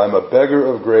have. I'm a beggar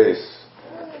of grace.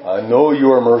 I know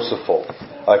You are merciful.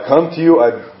 I come to You.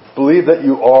 I believe that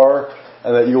You are,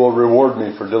 and that You will reward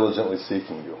me for diligently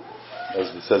seeking You, as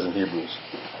it says in Hebrews.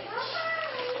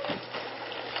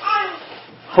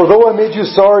 For though I made you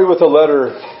sorry with a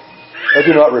letter, I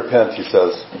do not repent, he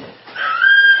says.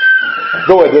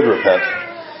 Though I did repent.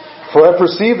 For I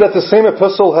perceive that the same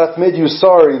epistle hath made you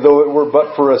sorry, though it were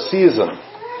but for a season.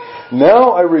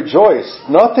 Now I rejoice,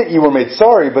 not that ye were made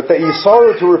sorry, but that ye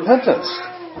sorrow to repentance.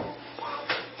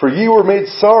 For ye were made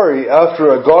sorry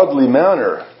after a godly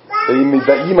manner,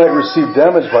 that ye might receive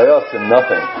damage by us in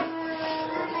nothing.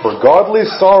 For godly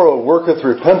sorrow worketh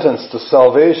repentance to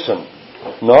salvation,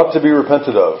 not to be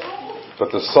repented of, but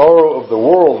the sorrow of the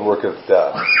world worketh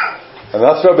death. And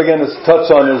that's what I began to touch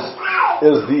on is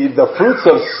the fruits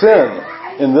of sin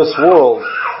in this world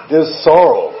is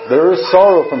sorrow. There is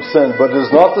sorrow from sin, but it is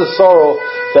not the sorrow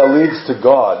that leads to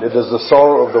God. It is the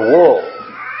sorrow of the world.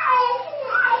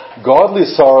 Godly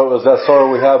sorrow is that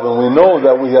sorrow we have when we know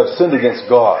that we have sinned against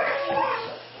God.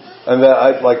 And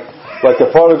that like the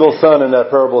prodigal son in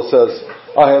that parable says,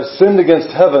 I have sinned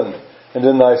against heaven and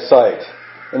in Thy sight,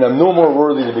 and am no more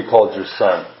worthy to be called Your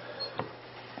son.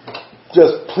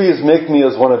 Just please make me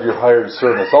as one of Your hired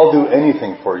servants. I'll do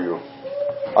anything for You.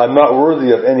 I'm not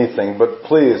worthy of anything, but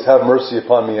please have mercy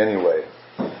upon me anyway.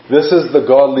 This is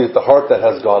the heart that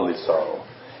has godly sorrow.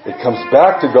 It comes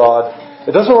back to God.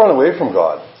 It doesn't run away from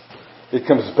God. It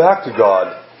comes back to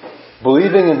God,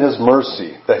 believing in His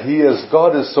mercy, that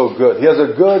God is so good. He has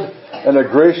a good and a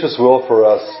gracious will for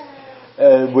us,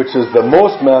 which is the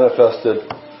most manifested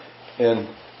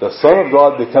in the Son of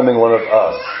God becoming one of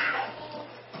us.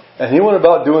 And He went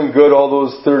about doing good all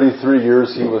those 33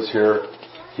 years He was here.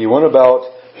 He went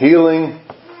about healing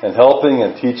and helping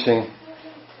and teaching.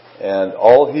 And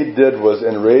all He did was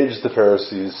enrage the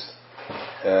Pharisees.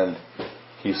 And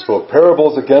He spoke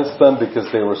parables against them because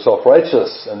they were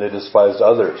self-righteous and they despised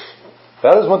others.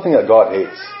 That is one thing that God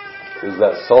hates, is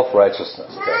that self-righteousness.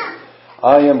 That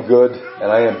I am good and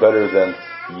I am better than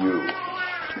you.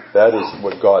 That is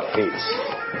what God hates.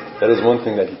 That is one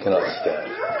thing that He cannot stand.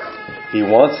 He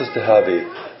wants us to have a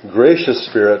gracious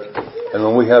spirit. And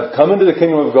when we have come into the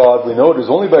kingdom of God, we know it is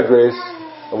only by grace,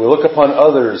 and we look upon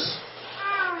others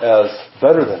as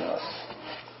better than us.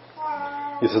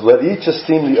 He says, let each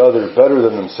esteem the other better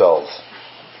than themselves.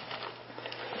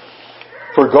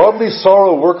 For godly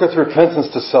sorrow worketh repentance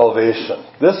to salvation.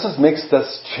 This makes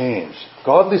us change.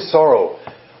 Godly sorrow.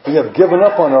 We have given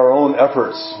up on our own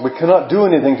efforts. We cannot do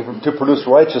anything to produce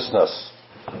righteousness.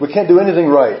 We can't do anything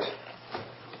right.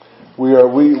 We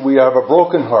have a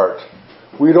broken heart.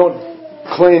 We don't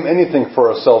claim anything for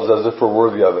ourselves as if we're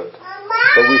worthy of it.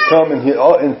 But we come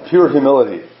in pure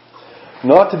humility.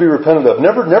 Not to be repentant of.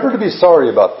 Never to be sorry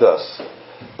about this.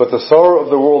 But the sorrow of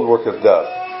the world worketh death.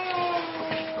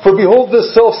 For behold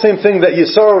this selfsame thing that ye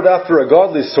sorrowed after a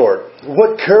godly sort.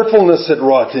 What carefulness it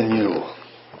wrought in you.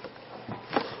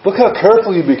 Look how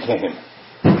careful you became.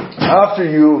 After,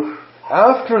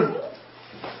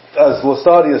 as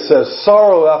Lasadius says,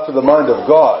 sorrow after the mind of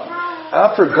God.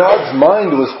 After God's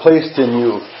mind was placed in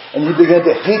you, and you began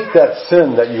to hate that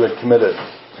sin that you had committed.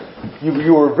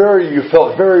 You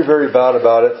felt very, very bad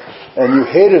about it, and you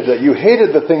hated it. You hated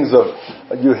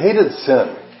you hated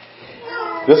sin.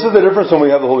 This is the difference when we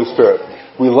have the Holy Spirit.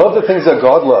 We love the things that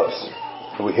God loves,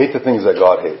 and we hate the things that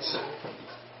God hates.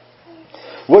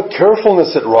 What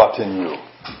carefulness it wrought in you.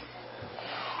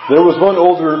 There was one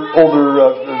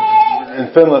in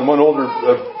Finland, one older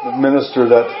minister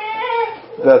that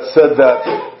said that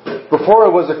before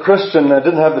I was a Christian, I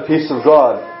didn't have the peace of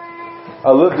God. I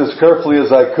lived as carefully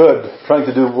as I could, trying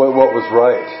to do what was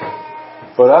right.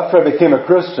 But after I became a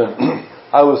Christian,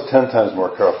 I was 10 times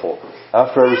more careful.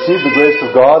 After I received the grace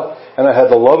of God, and I had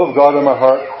the love of God in my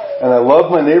heart, and I loved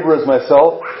my neighbor as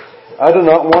myself, I did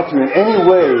not want to in any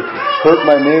way hurt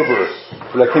my neighbor.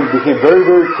 But I became very,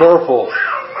 very careful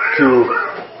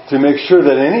to make sure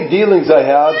that any dealings I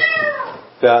had,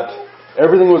 that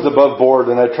everything was above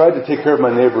board, and I tried to take care of my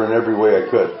neighbor in every way I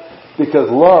could. Because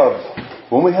love,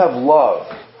 when we have love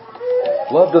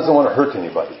doesn't want to hurt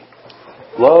anybody.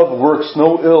 Love works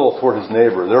no ill toward his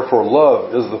neighbor. Therefore,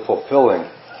 love is the fulfilling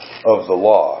of the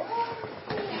law.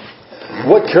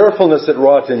 What carefulness it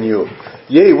wrought in you.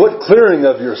 Yea, what clearing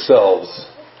of yourselves.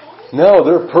 Now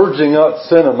they're purging out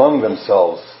sin among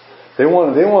themselves. They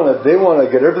want to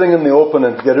get everything in the open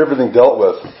and get everything dealt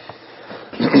with.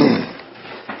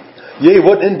 Yea,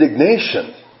 what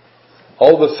indignation.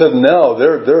 All of a sudden now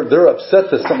they're upset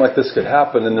that something like this could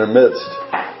happen in their midst.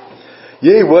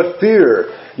 Yea, what fear.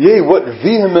 Yea, what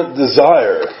vehement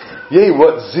desire. Yea,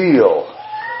 what zeal.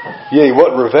 Yea,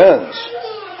 what revenge.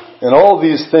 In all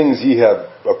these things ye have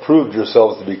approved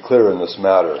yourselves to be clear in this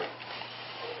matter.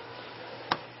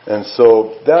 And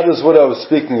so that is what I was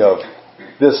speaking of.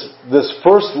 This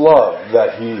first love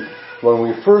that when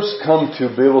we first come to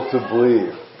be able to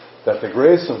believe that the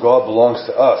grace of God belongs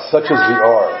to us, such as we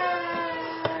are.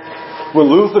 When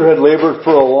Luther had labored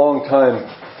for a long time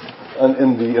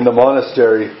in the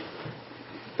monastery,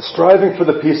 striving for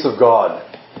the peace of God,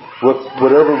 with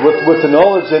the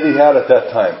knowledge that he had at that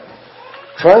time,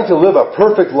 trying to live a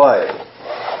perfect life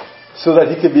so that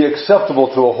he could be acceptable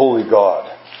to a holy God,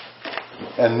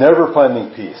 and never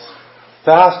finding peace,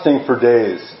 fasting for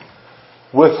days,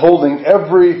 withholding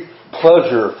every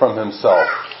pleasure from himself,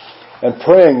 and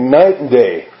praying night and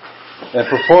day, and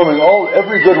performing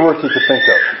every good work he could think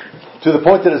of, to the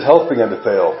point that his health began to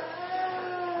fail,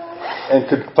 and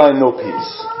could find no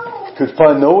peace, could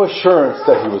find no assurance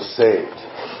that he was saved.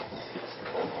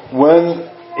 When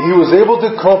he was able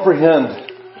to comprehend,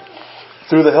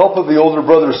 through the help of the older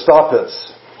brother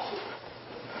Stoppitz,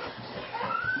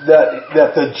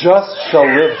 that the just shall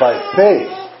live by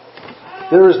faith,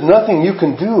 there is nothing you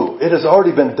can do. It has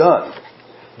already been done.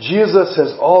 Jesus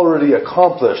has already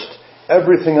accomplished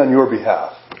everything on your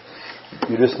behalf.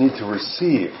 You just need to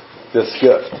receive this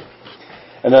gift.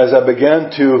 And as I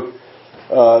began to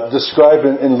described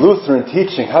in Lutheran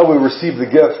teaching, how we receive the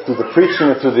gift through the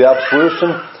preaching and through the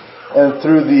absolution and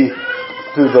through the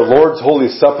Lord's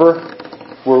Holy Supper,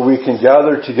 where we can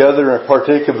gather together and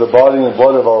partake of the body and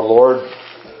blood of our Lord,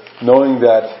 knowing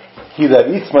that he that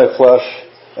eats my flesh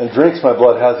and drinks my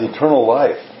blood has eternal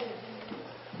life.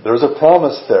 There's a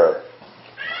promise there,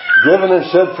 given and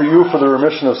shed for you for the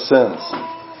remission of sins.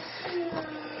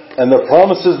 And the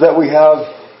promises that we have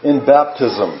in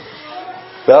baptism.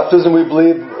 Baptism, we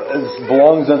believe,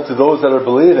 belongs unto those that are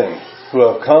believing, who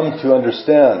have come to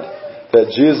understand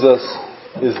that Jesus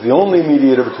is the only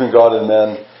mediator between God and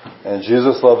men, and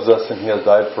Jesus loves us and he has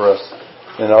died for us.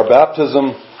 In our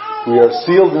baptism, we are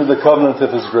sealed into the covenant of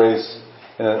his grace.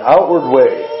 In an outward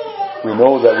way, we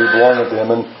know that we belong unto him.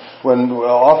 And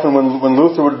often when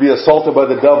Luther would be assaulted by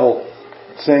the devil,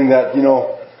 saying that,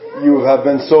 you have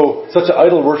been such an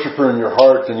idol worshiper in your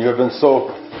heart, and you have been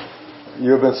so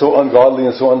ungodly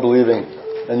and so unbelieving,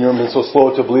 and you have been so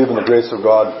slow to believe in the grace of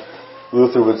God,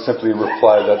 Luther would simply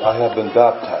reply that I have been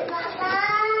baptized.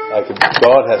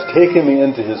 God has taken me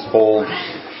into his fold.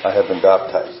 I have been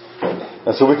baptized.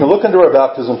 And so we can look into our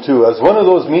baptism too as one of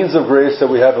those means of grace that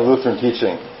we have in Lutheran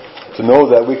teaching, to know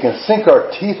that we can sink our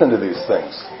teeth into these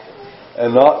things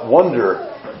and not wonder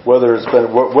whether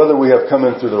we have come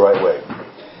in through the right way.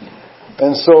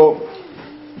 And so,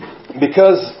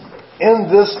 because in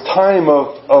this time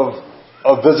of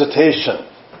visitation,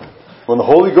 when the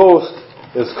Holy Ghost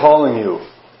is calling you,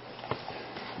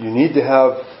 and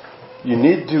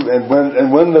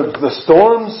when the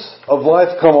storms of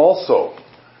life come also,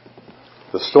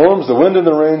 the storms, the wind and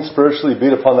the rain spiritually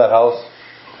beat upon that house,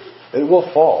 it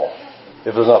will fall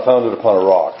if it is not founded upon a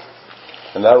rock.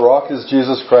 And that rock is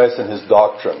Jesus Christ and his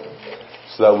doctrine,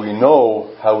 so that we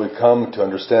know how we come to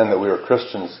understand that we are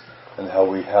Christians and how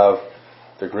we have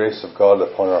the grace of God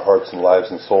upon our hearts and lives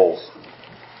and souls.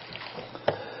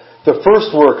 The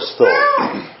first works, though,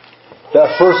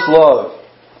 that first love,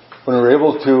 when we're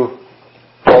able to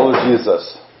follow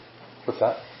Jesus. What's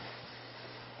that?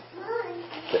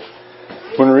 Okay.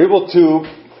 When we're able to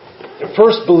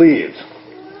first believe,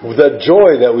 with that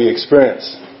joy that we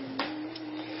experience.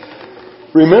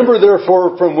 Remember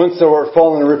therefore from whence thou art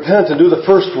fallen, and repent and do the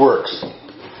first works.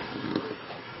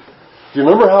 Do you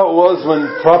remember how it was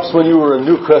when you were a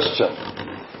new Christian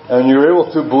and you were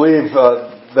able to believe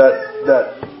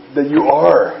that you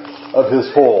are of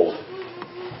his fold,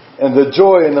 and the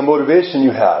joy and the motivation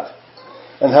you had,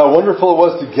 and how wonderful it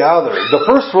was to gather? The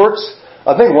first works,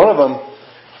 I think one of them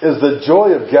is the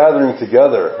joy of gathering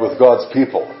together with God's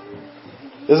people.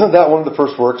 Isn't that one of the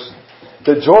first works?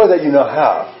 The joy that you now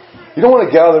have. You don't want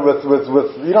to gather with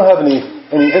you don't have any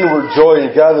inward joy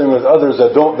in gathering with others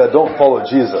that don't follow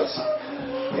Jesus.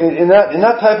 In that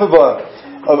type of a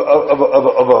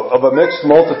mixed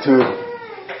multitude,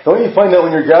 don't you find that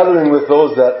when you're gathering with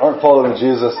those that aren't following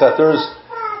Jesus, that there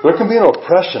can be an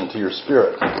oppression to your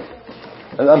spirit?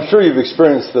 And I'm sure you've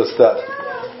experienced this,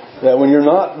 that when you're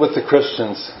not with the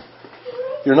Christians,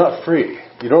 you're not free.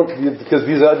 Because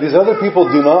these other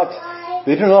people do not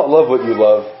love what you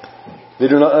love. They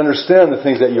do not understand the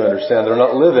things that you understand. They're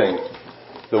not living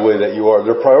the way that you are.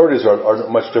 Their priorities are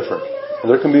much different. And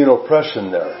there can be an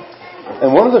oppression there. And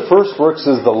one of the first works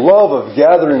is the love of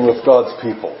gathering with God's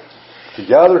people. To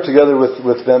gather together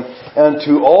with them, and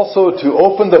to also to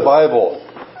open the Bible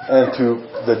and to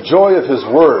the joy of His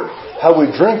Word. How we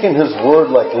drink in His Word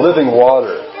like living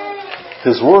water.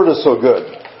 His Word is so good.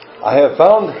 I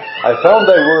found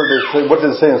thy Word. What did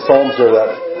it say in Psalms there?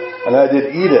 And I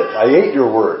did eat it. I ate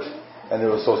your Word. And it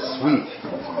was so sweet.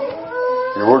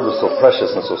 Your Word was so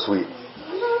precious and so sweet.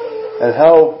 And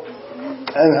how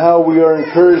we are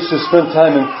encouraged to spend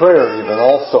time in prayer even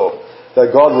also.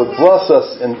 That God would bless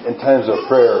us in times of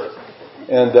prayer.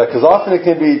 And because often it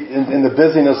can be, in the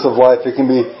busyness of life, it can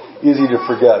be easy to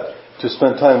forget to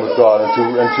spend time with God and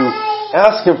to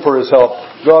ask Him for His help.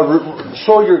 God,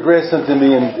 show your grace unto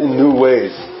me in new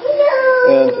ways.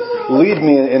 And lead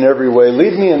me in every way.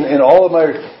 Lead me in all of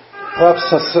my... Perhaps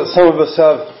some of us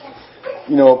have,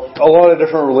 a lot of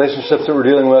different relationships that we're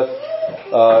dealing with.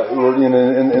 We're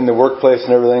in the workplace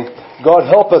and everything. God,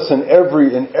 help us in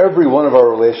every one of our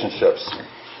relationships.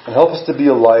 And help us to be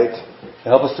a light. And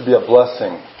help us to be a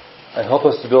blessing. And help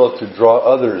us to be able to draw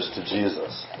others to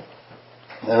Jesus.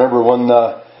 I remember when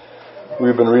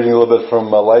we've been reading a little bit from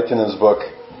Leightonen's book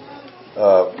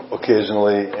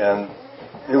occasionally. And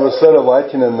it was said of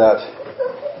Leightonen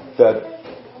that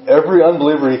every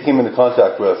unbeliever he came into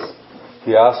contact with,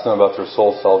 he asked them about their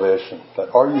soul salvation. That,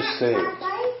 are you saved?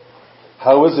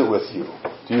 How is it with you?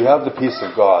 Do you have the peace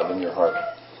of God in your heart?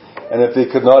 And if they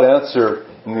could not answer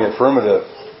in the affirmative,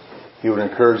 he would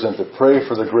encourage them to pray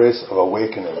for the grace of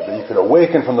awakening, that you could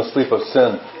awaken from the sleep of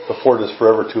sin before it is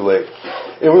forever too late.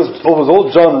 It was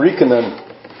old John Reekinen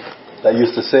that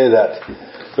used to say that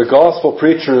the gospel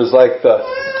preacher is like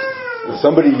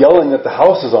somebody yelling that the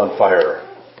house is on fire.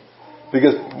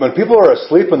 Because when people are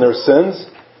asleep in their sins,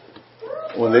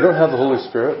 when they don't have the Holy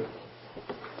Spirit,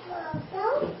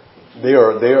 they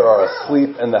are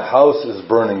asleep and the house is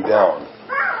burning down.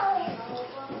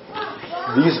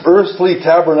 These earthly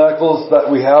tabernacles that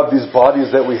we have, these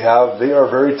bodies that we have, they are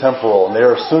very temporal and they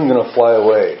are soon going to fly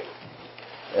away.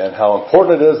 And how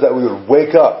important it is that we would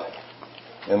wake up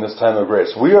in this time of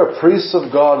grace. We are priests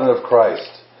of God and of Christ.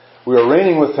 We are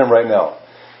reigning with Him right now.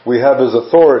 We have His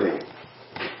authority.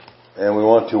 And we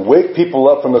want to wake people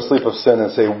up from the sleep of sin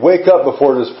and say, wake up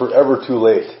before it is forever too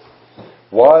late.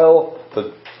 While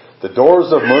the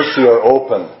doors of mercy are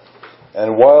open,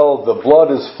 and while the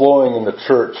blood is flowing in the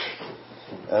church,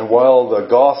 and while the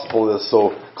gospel is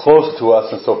so close to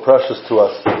us and so precious to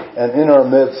us, and in our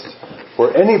midst,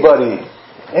 where anybody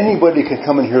can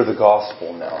come and hear the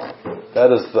gospel now.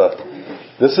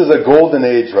 This is a golden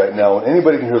age right now, and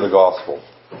anybody can hear the gospel.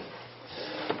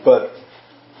 But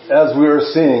as we are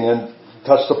seeing and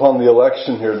touched upon the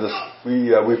election here,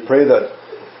 we pray that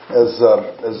as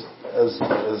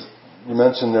you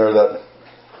mentioned there, that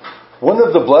one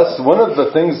of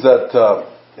the things that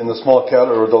in the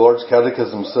the Lord's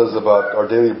Catechism says about our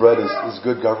daily bread is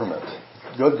good government.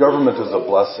 Good government is a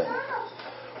blessing.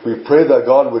 We pray that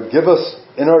God would give us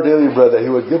in our daily bread, that He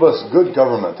would give us good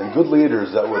government and good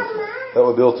leaders that would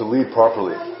be able to lead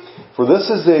properly. For this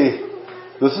is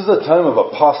a time of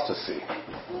apostasy.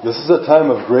 This is a time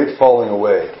of great falling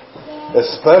away,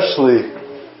 especially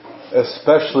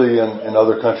in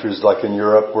other countries like in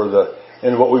Europe,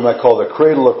 in what we might call the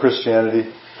cradle of Christianity,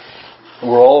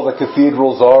 where all the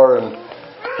cathedrals are and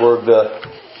where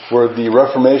the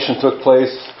Reformation took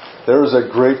place. There is a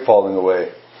great falling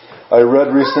away. I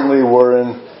read recently where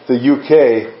in the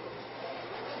UK,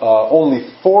 only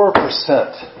 4%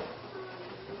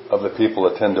 of the people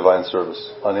attend divine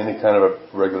service on any kind of a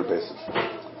regular basis.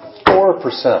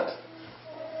 4%.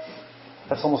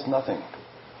 That's almost nothing.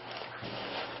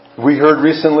 We heard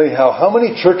recently how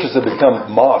many churches have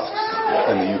become mosques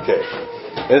in the UK.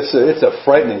 It's a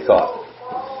frightening thought.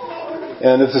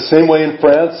 And it's the same way in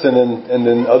France and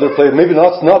in other places. Maybe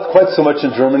not quite so much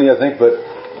in Germany, I think, but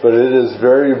it is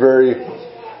very, very...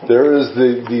 There is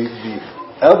the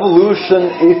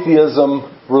evolution atheism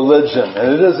religion.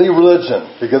 And it is a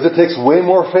religion, because it takes way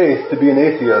more faith to be an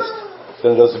atheist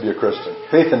than it does to be a Christian.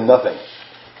 Faith in nothing.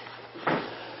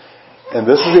 And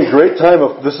this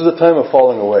is a time of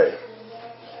falling away.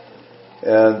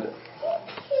 And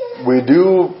we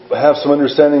do have some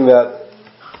understanding that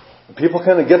people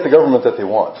kind of get the government that they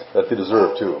want, that they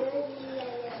deserve too.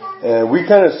 And we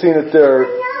kind of seen it there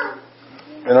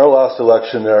in our last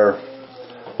election there,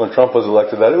 when Trump was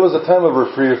elected, that it was a time of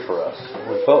reprieve for us.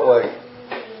 We felt like,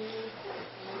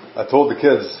 I told the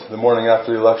kids the morning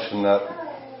after the election that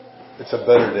it's a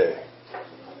better day.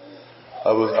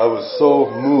 I was so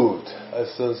moved. I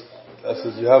says,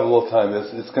 you have a little time.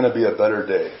 It's going to be a better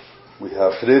day. We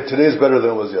have today. Today's better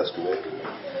than it was yesterday.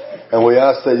 And we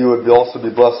ask that you would also be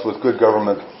blessed with good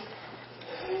government.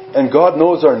 And God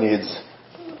knows our needs.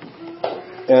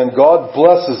 And God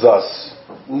blesses us,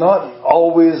 not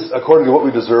always according to what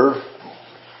we deserve.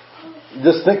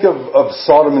 Just think of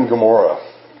Sodom and Gomorrah.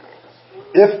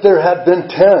 If there had been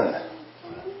 10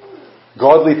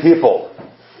 godly people,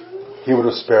 He would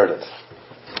have spared it.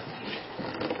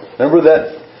 Remember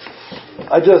that?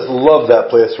 I just love that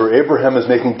place where Abraham is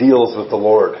making deals with the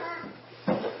Lord.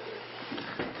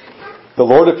 The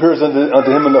Lord appears unto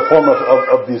him in the form of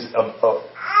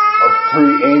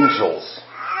 3 angels.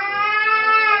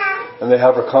 And they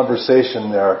have a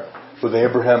conversation there with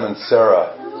Abraham and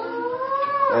Sarah.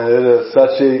 And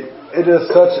it is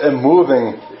such a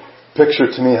moving picture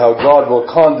to me how God will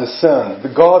condescend.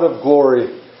 The God of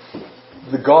glory,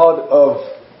 the God of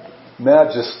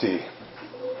majesty,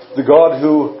 the God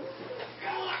who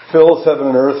fills heaven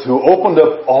and earth, who opened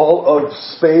up all of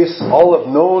space, all of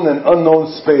known and unknown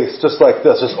space, just like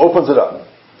this, just opens it up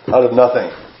out of nothing.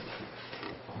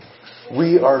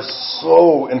 We are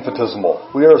so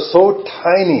infinitesimal. We are so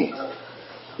tiny.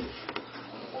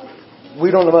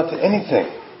 We don't amount to anything.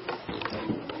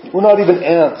 We're not even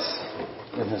ants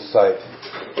in His sight.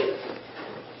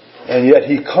 And yet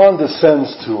He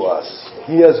condescends to us.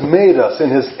 He has made us in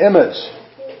His image,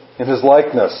 in His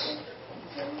likeness.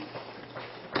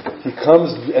 He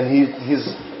comes and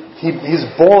He's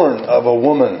born of a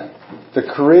woman. The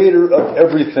Creator of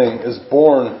everything is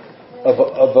born of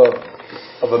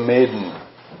a maiden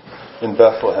in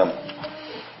Bethlehem.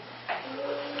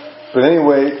 But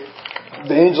anyway,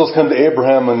 the angels come to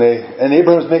Abraham and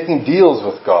Abraham's making deals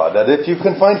with God that if you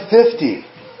can find 50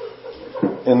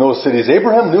 in those cities,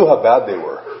 Abraham knew how bad they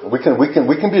were. We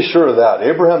can be sure of that.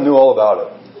 Abraham knew all about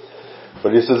it.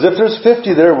 But he says, if there's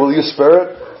 50 there, will you spare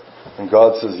it? And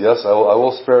God says, yes, I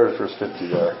will spare it if there's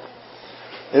 50 there.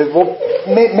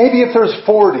 Maybe if there's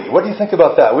 40. What do you think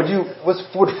about that? Would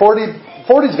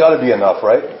 40's got to be enough,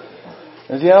 right?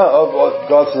 And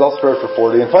God says, I'll spare it for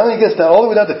 40. And finally he gets down all the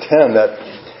way down to 10. That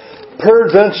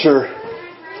peradventure,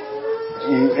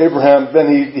 Abraham,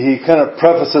 then he kind of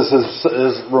prefaces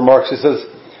his remarks. He says,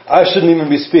 I shouldn't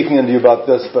even be speaking unto you about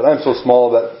this, but I'm so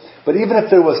small that... But even if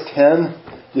there was 10,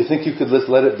 do you think you could just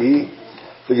let it be?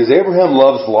 Because Abraham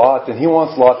loves Lot, and he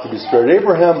wants Lot to be spared.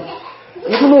 Abraham,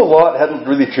 even though Lot hadn't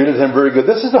really treated him very good,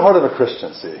 this is the heart of a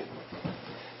Christian, see.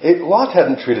 Lot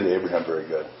hadn't treated Abraham very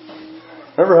good.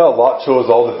 Remember how Lot chose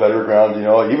all the better ground,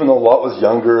 even though Lot was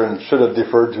younger and should have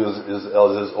deferred to his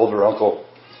older uncle.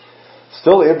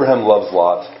 Still, Abraham loves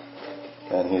Lot.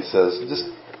 And he says,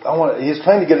 he's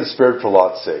trying to get it spared for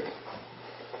Lot's sake.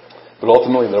 But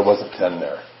ultimately there wasn't 10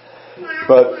 there.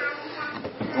 But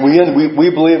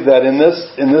we believe that in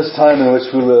this time in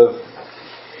which we live,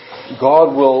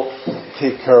 God will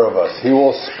take care of us. He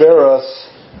will spare us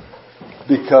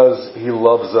because He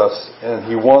loves us and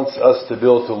He wants us to be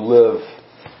able to live.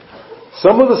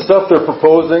 Some of the stuff they're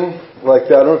proposing, like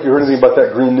that, I don't know if you heard anything about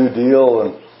that Green New Deal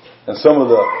and some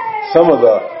of the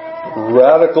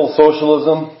radical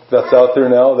socialism that's out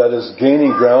there now that is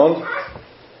gaining ground.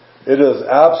 It is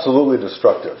absolutely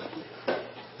destructive.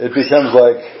 It becomes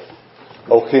like,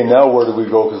 okay, now where do we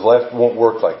go? Because life won't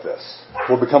work like this.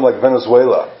 We'll become like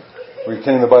Venezuela, where you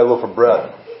can't even buy a loaf of bread.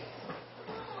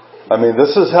 I mean,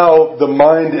 this is how the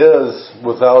mind is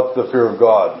without the fear of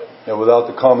God and without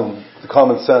the common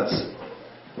sense.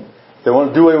 They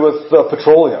want to do away with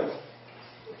petroleum.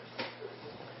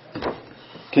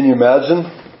 Can you imagine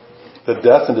the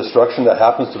death and destruction that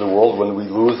happens to the world when we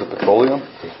lose the petroleum?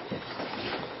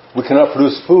 We cannot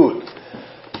produce food.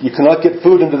 You cannot get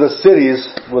food into the cities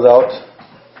without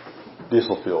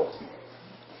diesel fuel.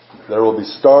 There will be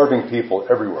starving people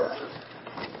everywhere.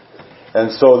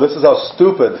 And so this is how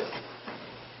stupid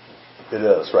it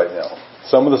is right now.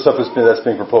 Some of the stuff that's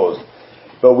being proposed.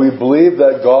 But we believe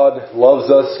that God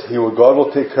loves us. God will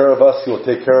take care of us. He will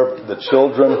take care of the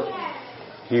children.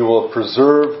 He will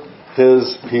preserve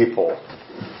His people.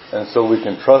 And so we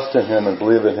can trust in Him and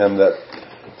believe in Him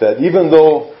that even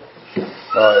though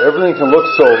everything can look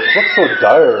so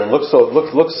dire and look so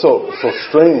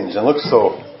strange and look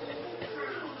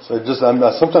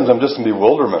sometimes I'm just in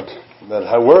bewilderment that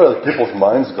where are people's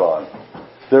minds gone?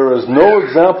 There is no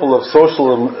example of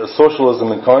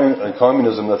socialism and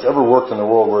communism that's ever worked in the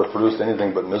world where it produced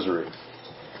anything but misery.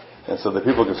 And so the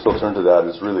people can still turn to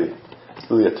that is really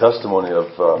a testimony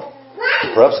of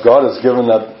perhaps God has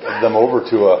given them over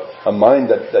to a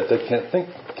mind that they can't think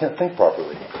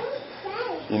properly.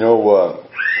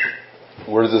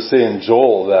 Where does it say in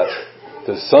Joel that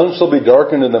the sun shall be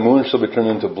darkened and the moon shall be turned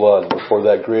into blood before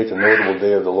that great and notable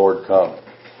day of the Lord come?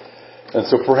 And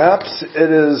so perhaps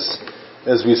it is,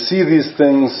 as we see these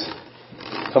things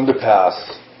come to pass,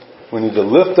 we need to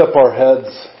lift up our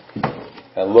heads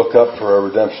and look up, for our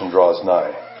redemption draws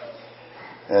nigh.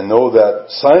 And know that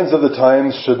signs of the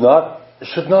times should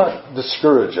not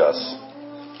discourage us,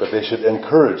 but they should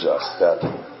encourage us that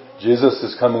Jesus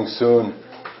is coming soon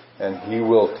and He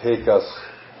will take us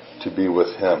to be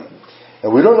with Him.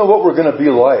 And we don't know what we're going to be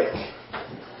like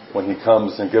when He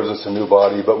comes and gives us a new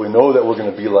body, but we know that we're going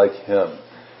to be like Him,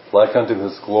 like unto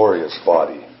His glorious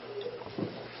body.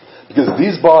 Because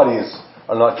these bodies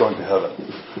are not going to heaven.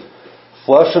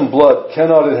 Flesh and blood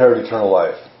cannot inherit eternal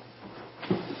life.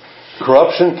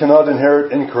 Corruption cannot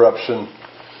inherit incorruption.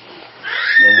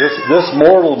 And this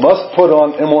mortal must put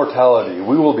on immortality.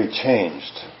 We will be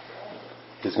changed.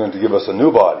 He's going to give us a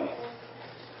new body.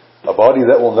 A body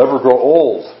that will never grow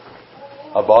old.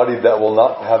 A body that will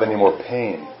not have any more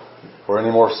pain, or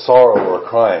any more sorrow, or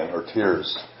crying, or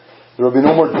tears. There will be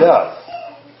no more death.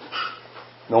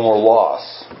 No more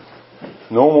loss.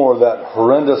 No more of that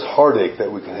horrendous heartache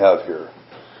that we can have here.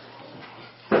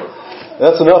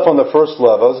 That's enough on the first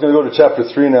love. I was going to go to chapter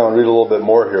 3 now and read a little bit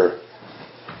more here,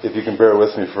 if you can bear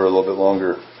with me for a little bit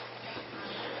longer.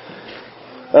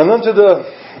 And unto the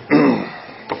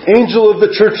angel of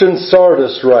the church in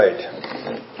Sardis write,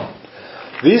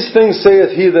 These things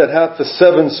saith he that hath the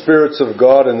 7 spirits of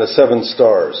God and the 7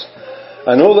 stars.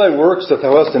 I know thy works, that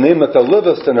thou hast a name that thou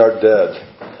livest and art dead.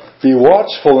 Be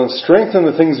watchful and strengthen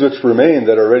the things which remain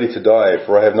that are ready to die,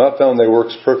 for I have not found thy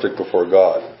works perfect before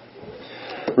God.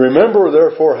 Remember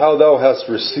therefore how thou hast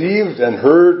received and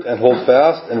heard, and hold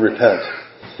fast and repent.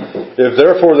 If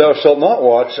therefore thou shalt not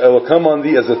watch, I will come on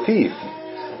thee as a thief,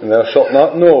 and thou shalt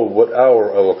not know what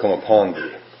hour I will come upon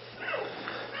thee.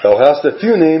 Thou hast a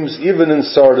few names, even in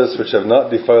Sardis, which have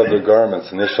not defiled their garments,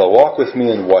 and they shall walk with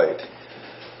me in white,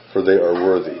 for they are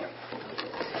worthy.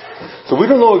 So we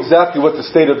don't know exactly what the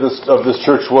state of this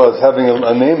church was, having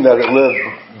a name that it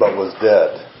lived but was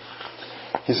dead.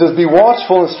 He says, be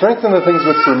watchful and strengthen the things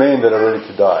which remain that are ready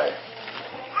to die.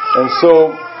 And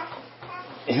so,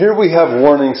 here we have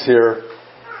warnings here,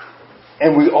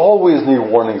 and we always need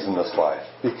warnings in this life,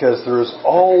 because there's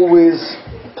always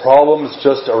problems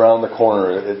just around the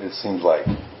corner, it seems like.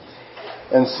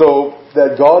 And so,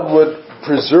 that God would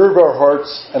preserve our hearts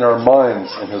and our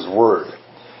minds in His Word.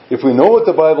 If we know what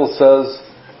the Bible says,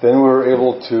 then we're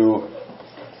able to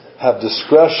have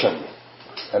discretion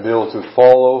and be able to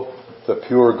follow the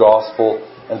pure gospel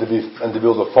and to be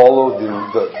able to follow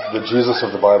the Jesus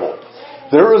of the Bible.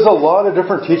 There is a lot of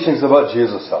different teachings about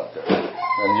Jesus out there,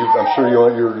 and I'm sure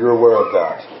you're aware of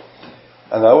that.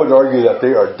 And I would argue that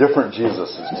they are different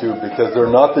Jesuses too, because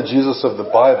they're not the Jesus of the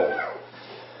Bible.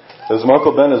 As my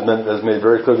Uncle Ben has made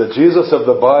very clear, the Jesus of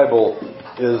the Bible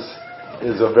is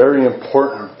a very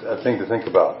important thing to think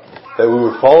about. That we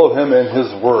would follow Him in His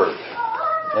Word.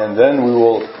 And then we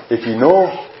will, if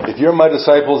you're my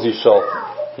disciples, you shall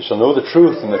know the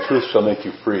truth, and the truth shall make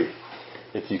you free.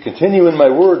 If you continue in my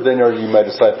word, then are you my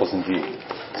disciples indeed.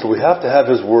 So we have to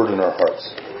have His Word in our hearts.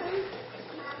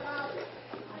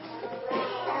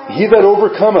 He that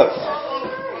overcometh,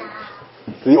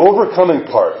 the overcoming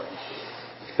part.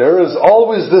 There is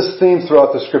always this theme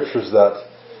throughout the Scriptures that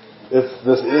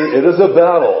it is a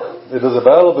battle. It is a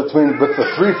battle with the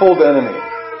threefold enemy.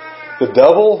 The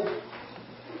devil,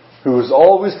 who is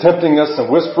always tempting us and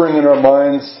whispering in our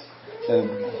minds and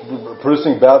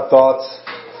producing bad thoughts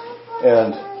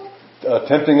and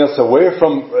tempting us away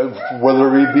from,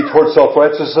 whether we be toward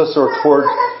self-righteousness or toward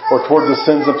the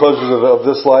sins and pleasures of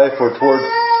this life, or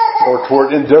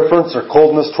toward indifference or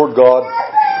coldness toward God,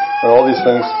 and all these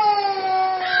things.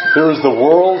 There is the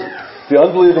world, the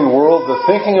unbelieving world, the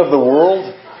thinking of the world,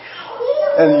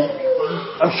 and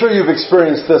I'm sure you've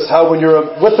experienced this, how when you're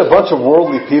with a bunch of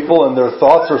worldly people and their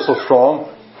thoughts are so strong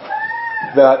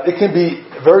that it can be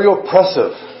very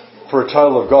oppressive for a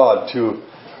child of God to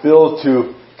be able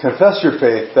to confess your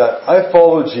faith that I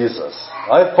follow Jesus.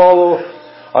 I follow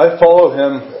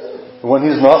Him when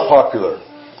He's not popular.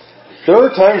 There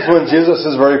are times when Jesus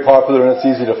is very popular and it's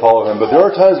easy to follow Him, but there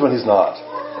are times when He's not.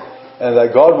 And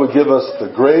that God would give us the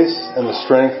grace and the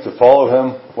strength to follow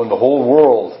Him when the whole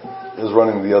world is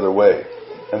running the other way.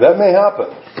 And that may happen.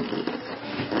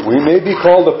 We may be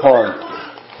called upon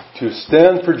to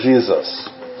stand for Jesus,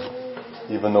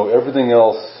 even though everything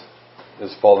else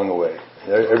is falling away.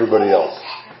 Everybody else.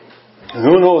 And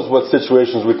who knows what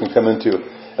situations we can come into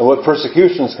and what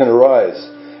persecutions can arise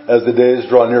as the days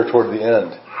draw near toward the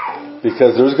end.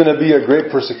 Because there's going to be a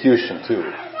great persecution too.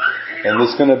 And it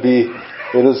is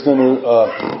going to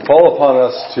fall upon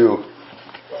us to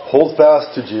hold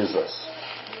fast to Jesus.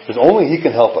 Because only He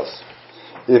can help us.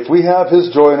 If we have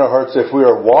His joy in our hearts, if we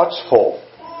are watchful.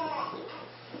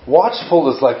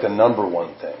 Watchful is like the number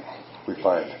one thing we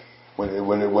find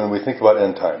when we think about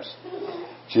end times.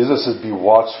 Jesus says, be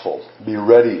watchful. Be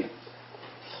ready.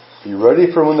 Be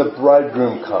ready for when the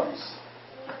bridegroom comes.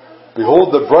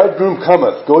 Behold, the bridegroom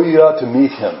cometh. Go ye out to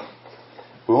meet Him.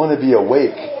 We want to be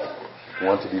awake. We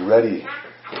want to be ready.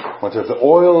 We want to have the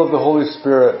oil of the Holy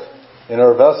Spirit in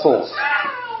our vessels,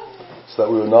 so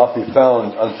that we will not be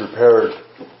found unprepared,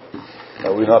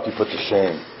 that we will not be put to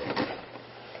shame.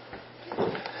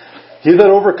 He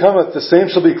that overcometh, the same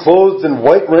shall be clothed in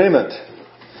white raiment,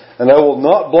 and I will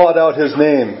not blot out his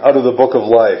name out of the book of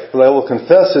life, but I will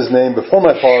confess his name before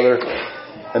my Father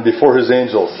and before His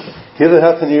angels. He that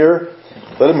hath an ear,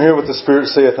 let him hear what the Spirit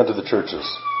saith unto the churches.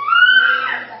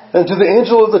 And to the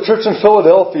angel of the church in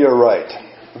Philadelphia write,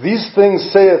 these things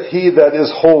saith he that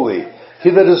is holy, he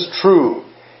that is true,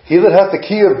 he that hath the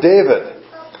key of David,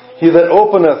 he that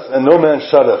openeth, and no man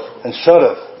shutteth, and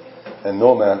shutteth, and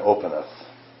no man openeth.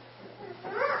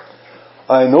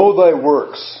 I know thy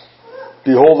works.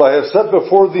 Behold, I have set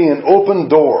before thee an open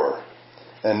door,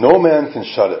 and no man can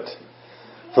shut it.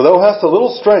 For thou hast a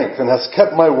little strength, and hast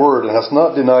kept my word, and hast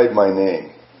not denied my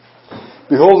name.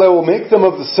 Behold, I will make them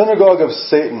of the synagogue of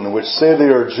Satan, which say they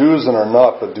are Jews and are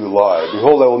not, but do lie.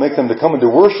 Behold, I will make them to come and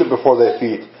to worship before thy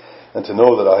feet, and to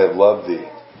know that I have loved thee.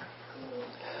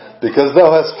 Because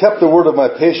thou hast kept the word of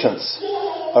my patience,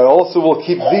 I also will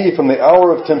keep thee from the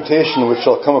hour of temptation which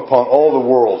shall come upon all the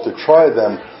world, to try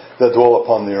them that dwell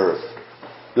upon the earth.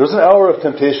 There's an hour of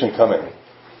temptation coming.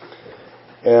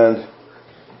 And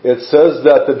it says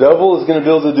that the devil is going to be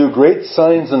able to do great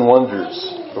signs and wonders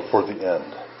before the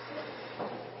end.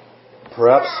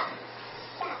 Perhaps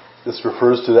this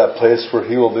refers to that place where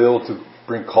he will be able to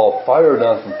call fire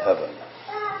down from heaven.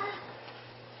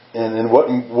 And in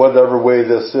whatever way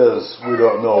this is, we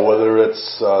don't know. Whether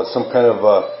it's some kind of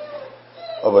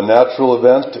a natural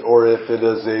event, or if it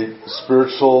is a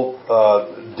spiritual,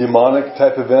 demonic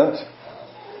type event.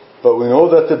 But we know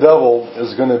that the devil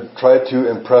is going to try to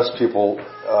impress people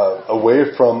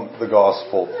away from the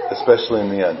gospel, especially in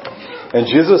the end. And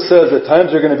Jesus says that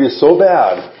times are going to be so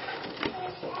bad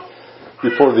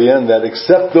before the end that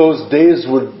except those days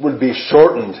would be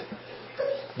shortened,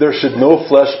 there should no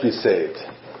flesh be saved.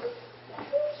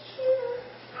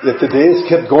 If the days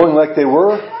kept going like they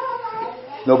were,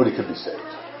 nobody could be saved.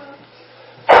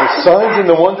 The signs and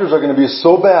the wonders are going to be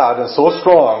so bad and so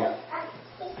strong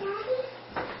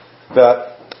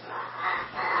that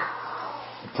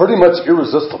pretty much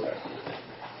irresistible.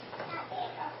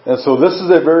 And so this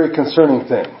is a very concerning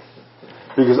thing.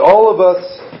 Because all of us,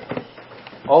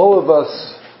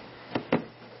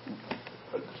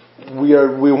 we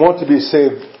want to be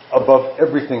saved above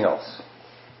everything else.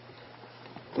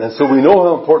 And so we know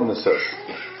how important this is.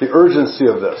 The urgency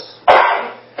of this.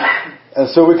 And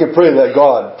so we can pray that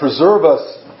God preserve us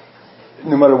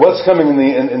no matter what's coming in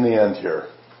the end here.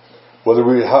 Whether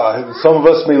some of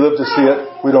us may live to see it,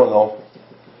 we don't know.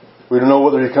 We don't know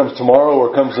whether He comes tomorrow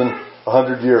or comes in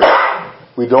 100 years.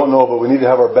 We don't know, but we need to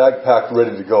have our bag packed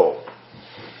ready to go.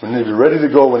 We need to be ready to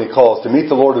go when He calls, to meet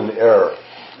the Lord in the air.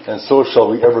 And so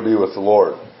shall we ever be with the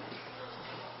Lord.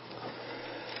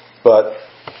 But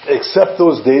except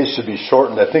those days should be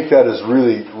shortened, I think that is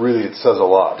really, it says a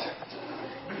lot.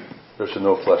 There should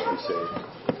no flesh be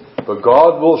saved. But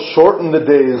God will shorten the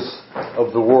days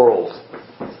of the world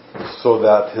so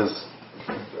that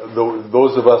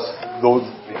those of us,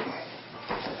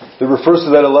 it refers to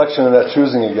that election and that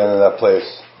choosing again in that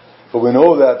place. But we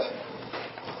know that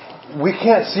we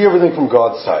can't see everything from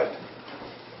God's side.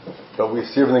 But we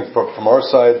see everything from our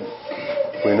side.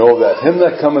 We know that Him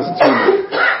that cometh to me,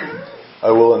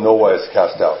 I will in no wise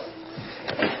cast out.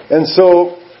 And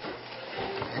so,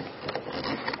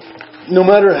 no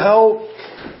matter how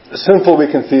sinful we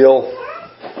can feel,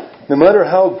 no matter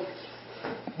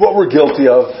what we're guilty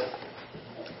of,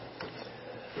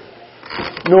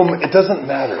 no, it doesn't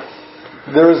matter.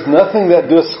 There is nothing that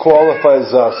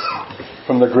disqualifies us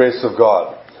from the grace of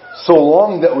God, so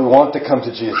long that we want to come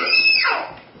to Jesus.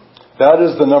 That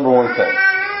is the number one thing.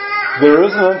 There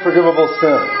is an unforgivable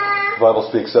sin, the Bible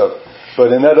speaks of.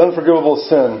 But in that unforgivable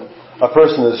sin, a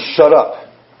person is shut up.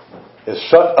 Is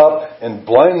shut up in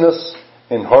blindness,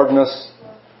 in hardness,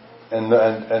 and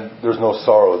there's no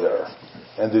sorrow there.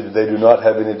 And they do not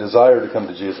have any desire to come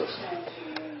to Jesus.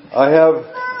 I have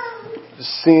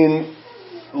seen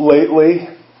lately,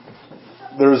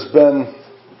 there's been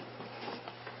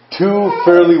two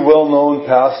fairly well-known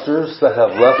pastors that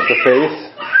have left the faith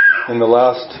in the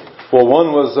last,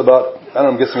 one was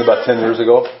I'm guessing about 10 years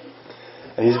ago.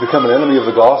 And he's become an enemy of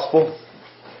the gospel.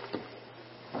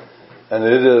 And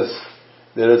it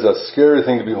is a scary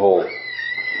thing to behold.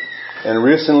 And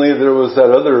recently there was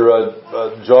that other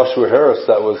Joshua Harris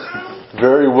that was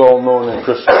very well known in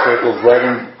Christian circles,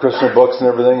 writing Christian books and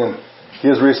everything, and he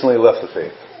has recently left the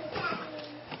faith.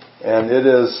 And it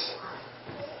is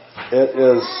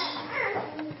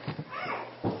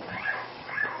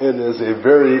a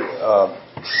very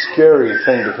scary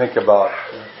thing to think about.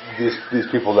 These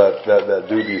people that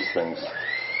do these things.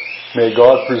 May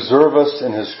God preserve us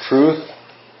in His truth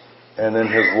and in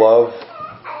His love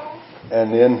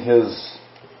and in His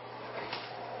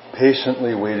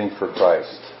patiently waiting for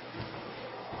Christ.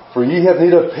 For ye have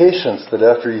need of patience, that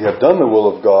after ye have done the will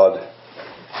of God,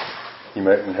 ye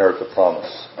might inherit the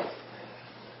promise.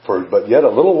 But yet a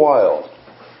little while,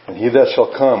 and He that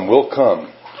shall come will come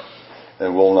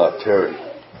and will not tarry.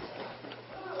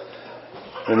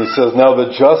 And he says, now the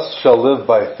just shall live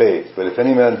by faith, but if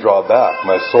any man draw back,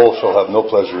 my soul shall have no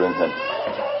pleasure in him.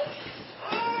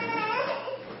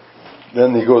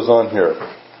 Then he goes on here,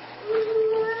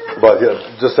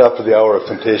 just after the hour of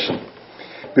temptation.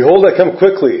 Behold, I come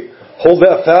quickly. Hold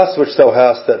that fast which thou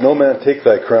hast, that no man take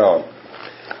thy crown.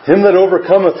 Him that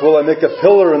overcometh will I make a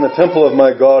pillar in the temple of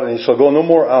my God, and he shall go no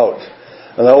more out.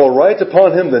 And I will write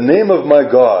upon him the name of my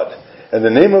God, and the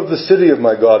name of the city of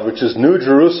my God, which is New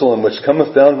Jerusalem, which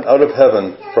cometh down out of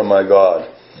heaven from my God.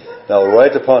 And I will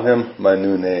write upon him my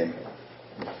new name.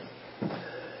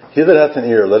 He that hath an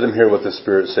ear, let him hear what the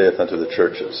Spirit saith unto the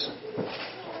churches.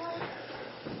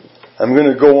 I'm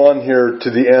going to go on here to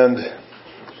the end.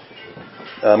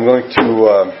 I'm going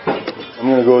to I'm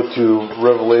going to go to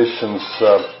Revelations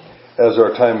as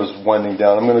our time is winding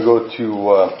down. I'm going to go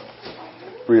to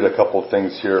read a couple of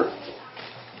things here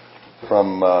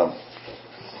from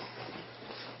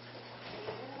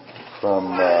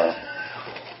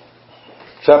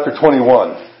chapter 21,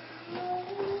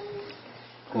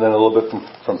 and then a little bit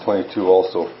from 22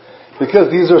 also.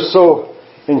 Because these are so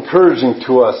encouraging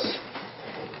to us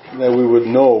that we would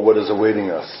know what is awaiting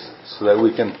us, so that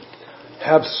we can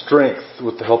have strength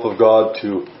with the help of God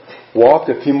to walk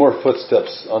a few more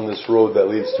footsteps on this road that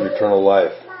leads to eternal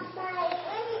life.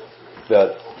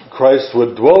 That Christ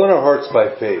would dwell in our hearts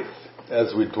by faith.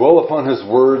 As we dwell upon His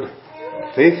Word,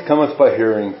 faith cometh by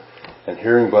hearing, and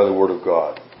hearing by the Word of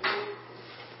God.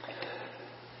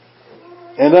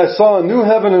 And I saw a new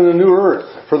heaven and a new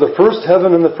earth, for the first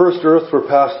heaven and the first earth were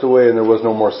passed away, and there was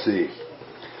no more sea.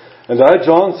 And I,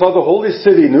 John, saw the holy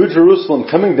city, New Jerusalem,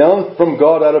 coming down from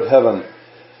God out of heaven,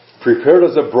 prepared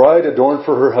as a bride adorned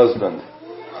for her husband.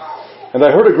 And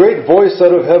I heard a great voice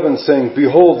out of heaven saying,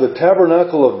 Behold, the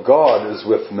tabernacle of God is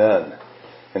with men,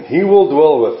 and He will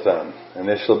dwell with them, and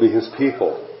they shall be His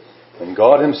people. And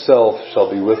God Himself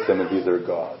shall be with them and be their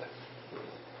God.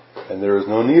 And there is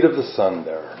no need of the sun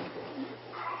there.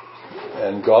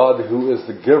 And God, who is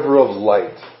the giver of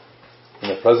light, in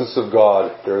the presence of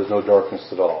God, there is no darkness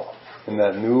at all. In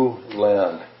that new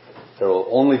land, there will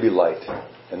only be light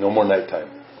and no more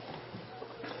nighttime.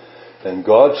 And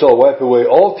God shall wipe away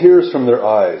all tears from their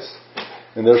eyes,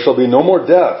 and there shall be no more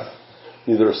death,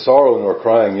 neither sorrow nor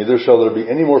crying, neither shall there be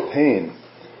any more pain,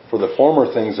 for the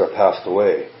former things are passed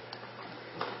away.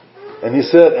 And He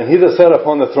said, and He that sat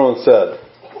upon the throne said,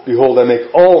 Behold, I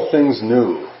make all things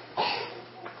new.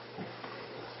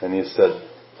 And He said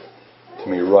to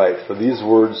me, Write, for these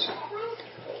words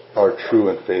are true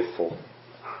and faithful.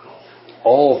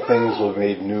 All things will be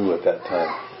made new at that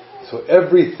time. So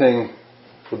everything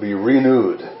will be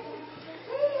renewed.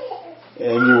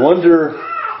 And you wonder,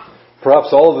 perhaps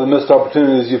all of the missed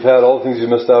opportunities you've had, all the things you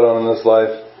missed out on in this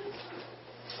life,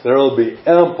 there will be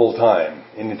ample time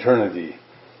in eternity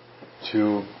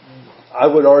to, I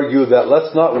would argue that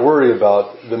let's not worry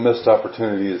about the missed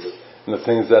opportunities and the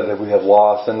things that we have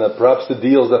lost, and perhaps the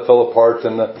deals that fell apart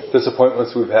and the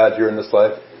disappointments we've had here in this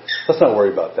life. Let's not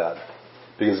worry about that.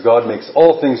 Because God makes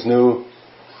all things new,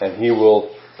 and He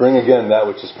will bring again that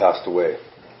which has passed away.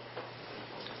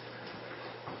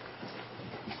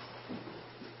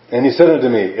 And He said unto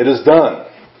me, It is done.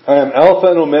 I am Alpha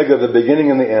and Omega, the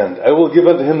beginning and the end. I will give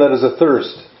unto him that is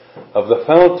athirst of the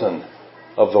fountain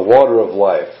of the water of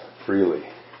life freely.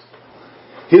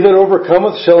 He that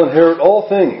overcometh shall inherit all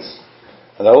things,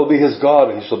 and I will be his God,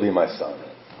 and he shall be my son.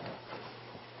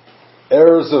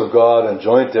 Heirs of God and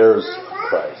joint heirs of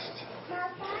Christ.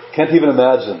 Can't even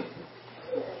imagine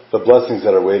the blessings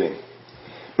that are waiting.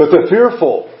 But the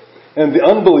fearful and the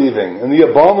unbelieving and the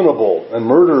abominable and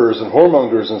murderers and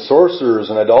whoremongers and sorcerers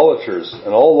and idolaters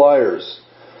and all liars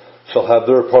shall have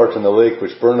their part in the lake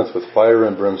which burneth with fire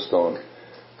and brimstone,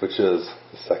 which is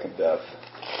the second death.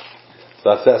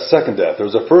 So that's that second death.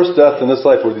 There's a first death in this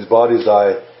life where these bodies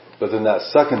die, but then that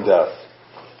second death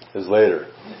is later.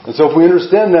 And so if we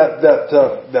understand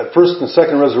that first and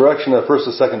second resurrection, that first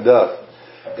and second death,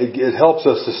 it helps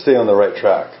us to stay on the right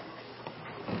track.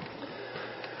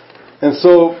 And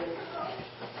so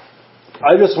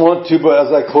I just want to, but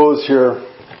as I close here,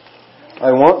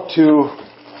 I want to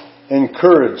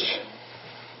encourage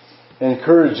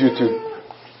you to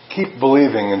keep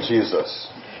believing in Jesus.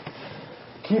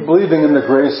 Keep believing in the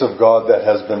grace of God that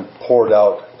has been poured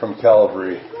out from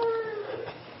Calvary.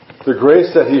 The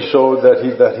grace that He showed, that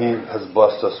He has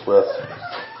blessed us with.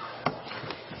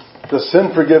 The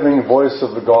sin-forgiving voice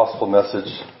of the gospel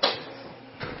message.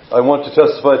 I want to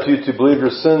testify to you to believe your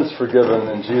sins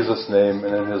forgiven in Jesus' name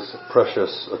and in His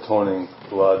precious atoning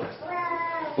blood.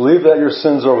 Believe that your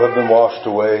sins have been washed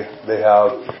away. They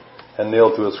have, and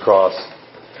nailed to His cross.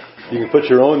 You can put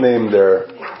your own name there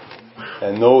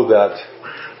and know that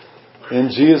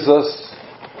in Jesus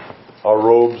our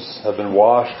robes have been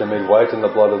washed and made white in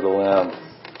the blood of the Lamb.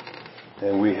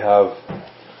 And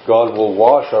God will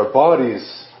wash our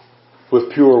bodies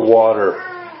with pure water.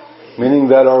 Meaning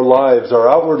that our lives, our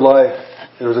outward life,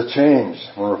 there's a change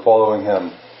when we're following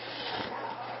Him.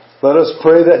 Let us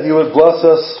pray that He would bless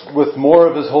us with more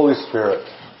of His Holy Spirit.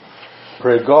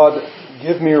 Pray, God,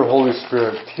 give me your Holy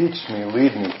Spirit. Teach me,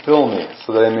 lead me, fill me,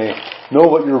 so that I may know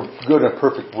what your good and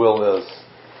perfect will is.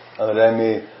 And that I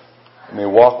may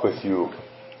walk with you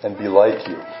and be like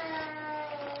you.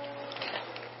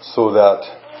 So that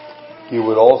He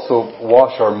would also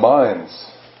wash our minds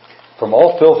from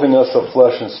all filthiness of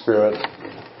flesh and spirit,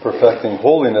 perfecting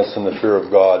holiness in the fear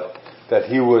of God, that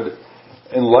He would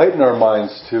enlighten our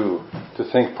minds too, to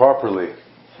think properly,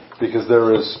 because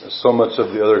there is so much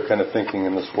of the other kind of thinking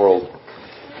in this world.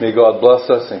 May God bless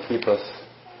us and keep us,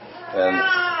 and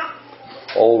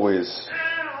always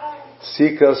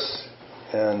seek us,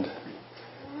 and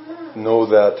know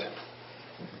that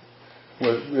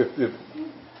if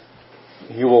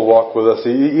He will walk with us,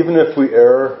 even if we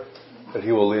err, that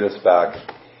He will lead us back.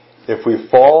 If we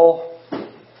fall,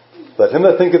 let him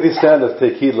that thinketh he standeth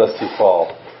take heed lest he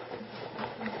fall.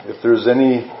 If there's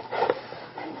any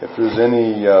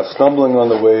stumbling on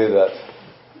the way, that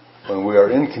when we are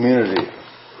in community,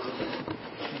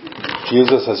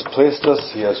 Jesus has placed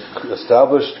us, He has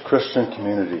established Christian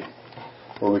community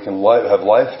where we can have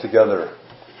life together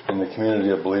in the community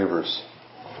of believers.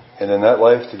 And in that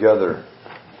life together,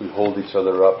 we hold each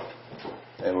other up,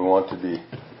 and we want to be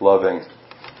loving,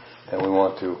 and we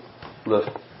want to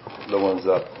lift the ones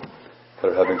up that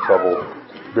are having trouble.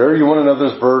 Bear you one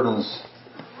another's burdens,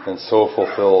 and so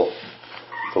fulfill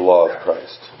the law of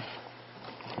Christ.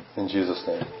 In Jesus'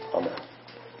 name, amen.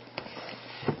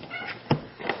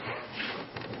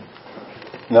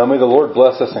 Now may the Lord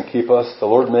bless us and keep us. The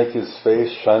Lord make His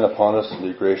face shine upon us and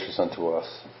be gracious unto us.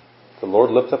 The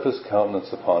Lord lift up His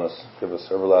countenance upon us, give us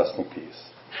everlasting peace.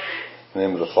 In the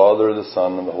name of the Father, the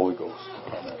Son, and the Holy Ghost.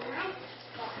 Amen.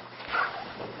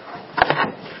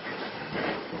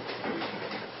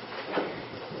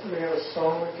 We have a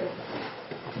song we can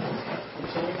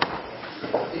sing.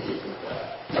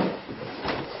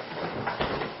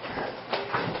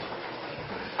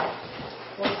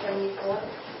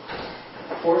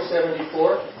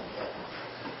 474.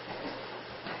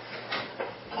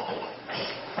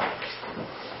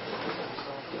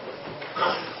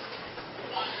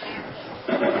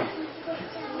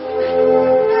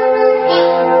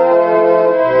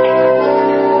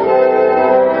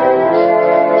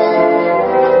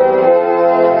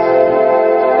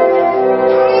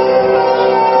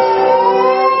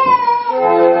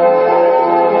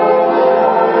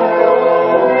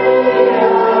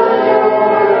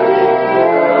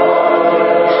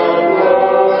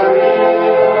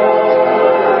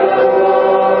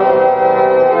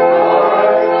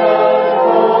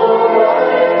 Oh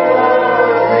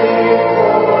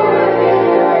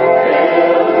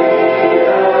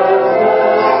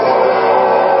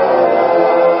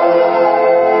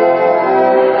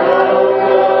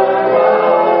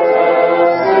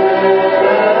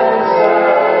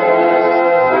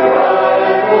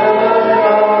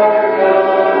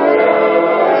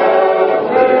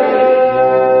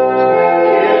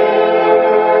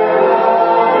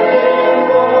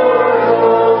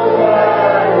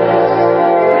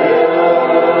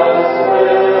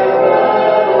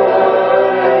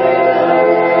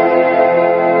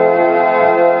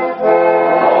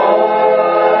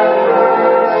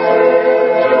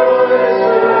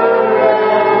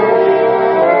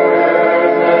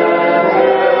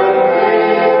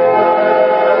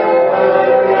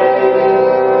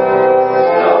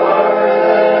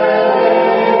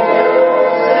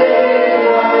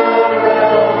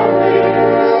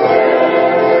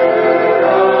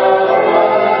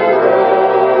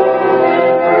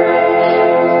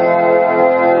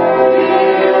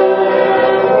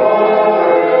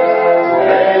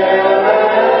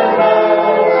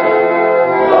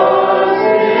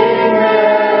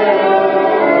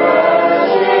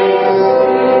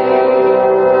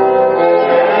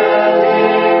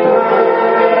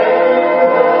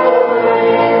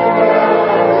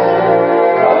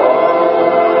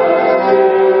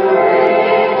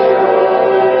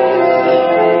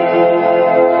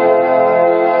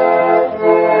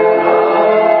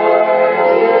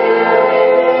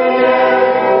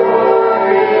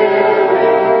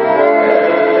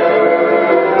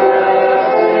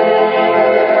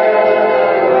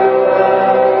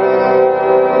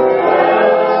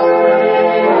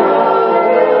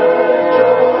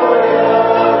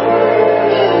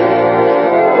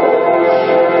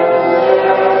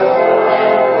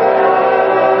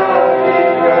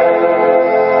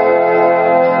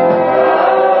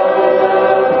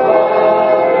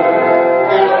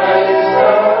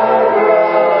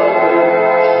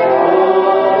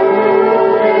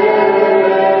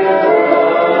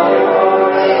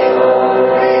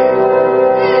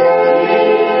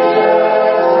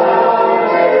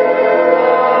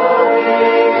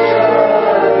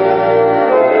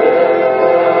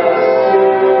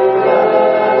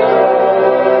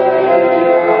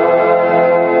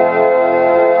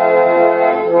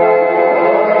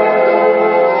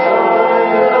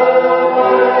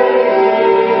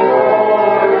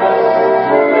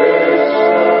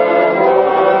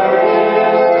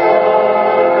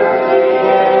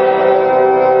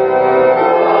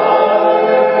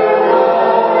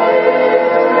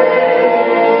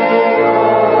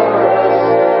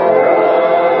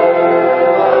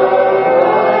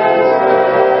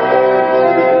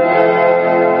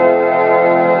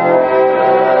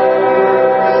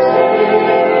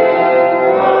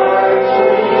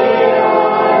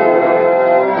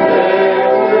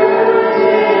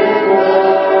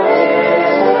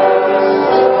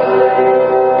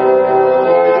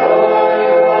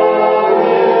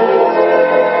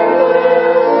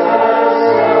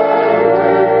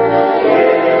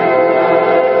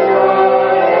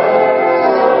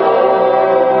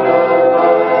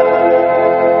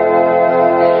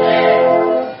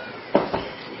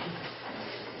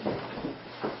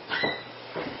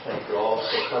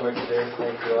for coming today.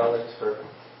 Thank you, Alex, for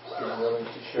being willing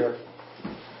to share.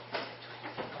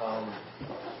 Are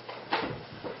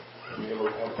you able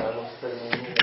to have Bible study?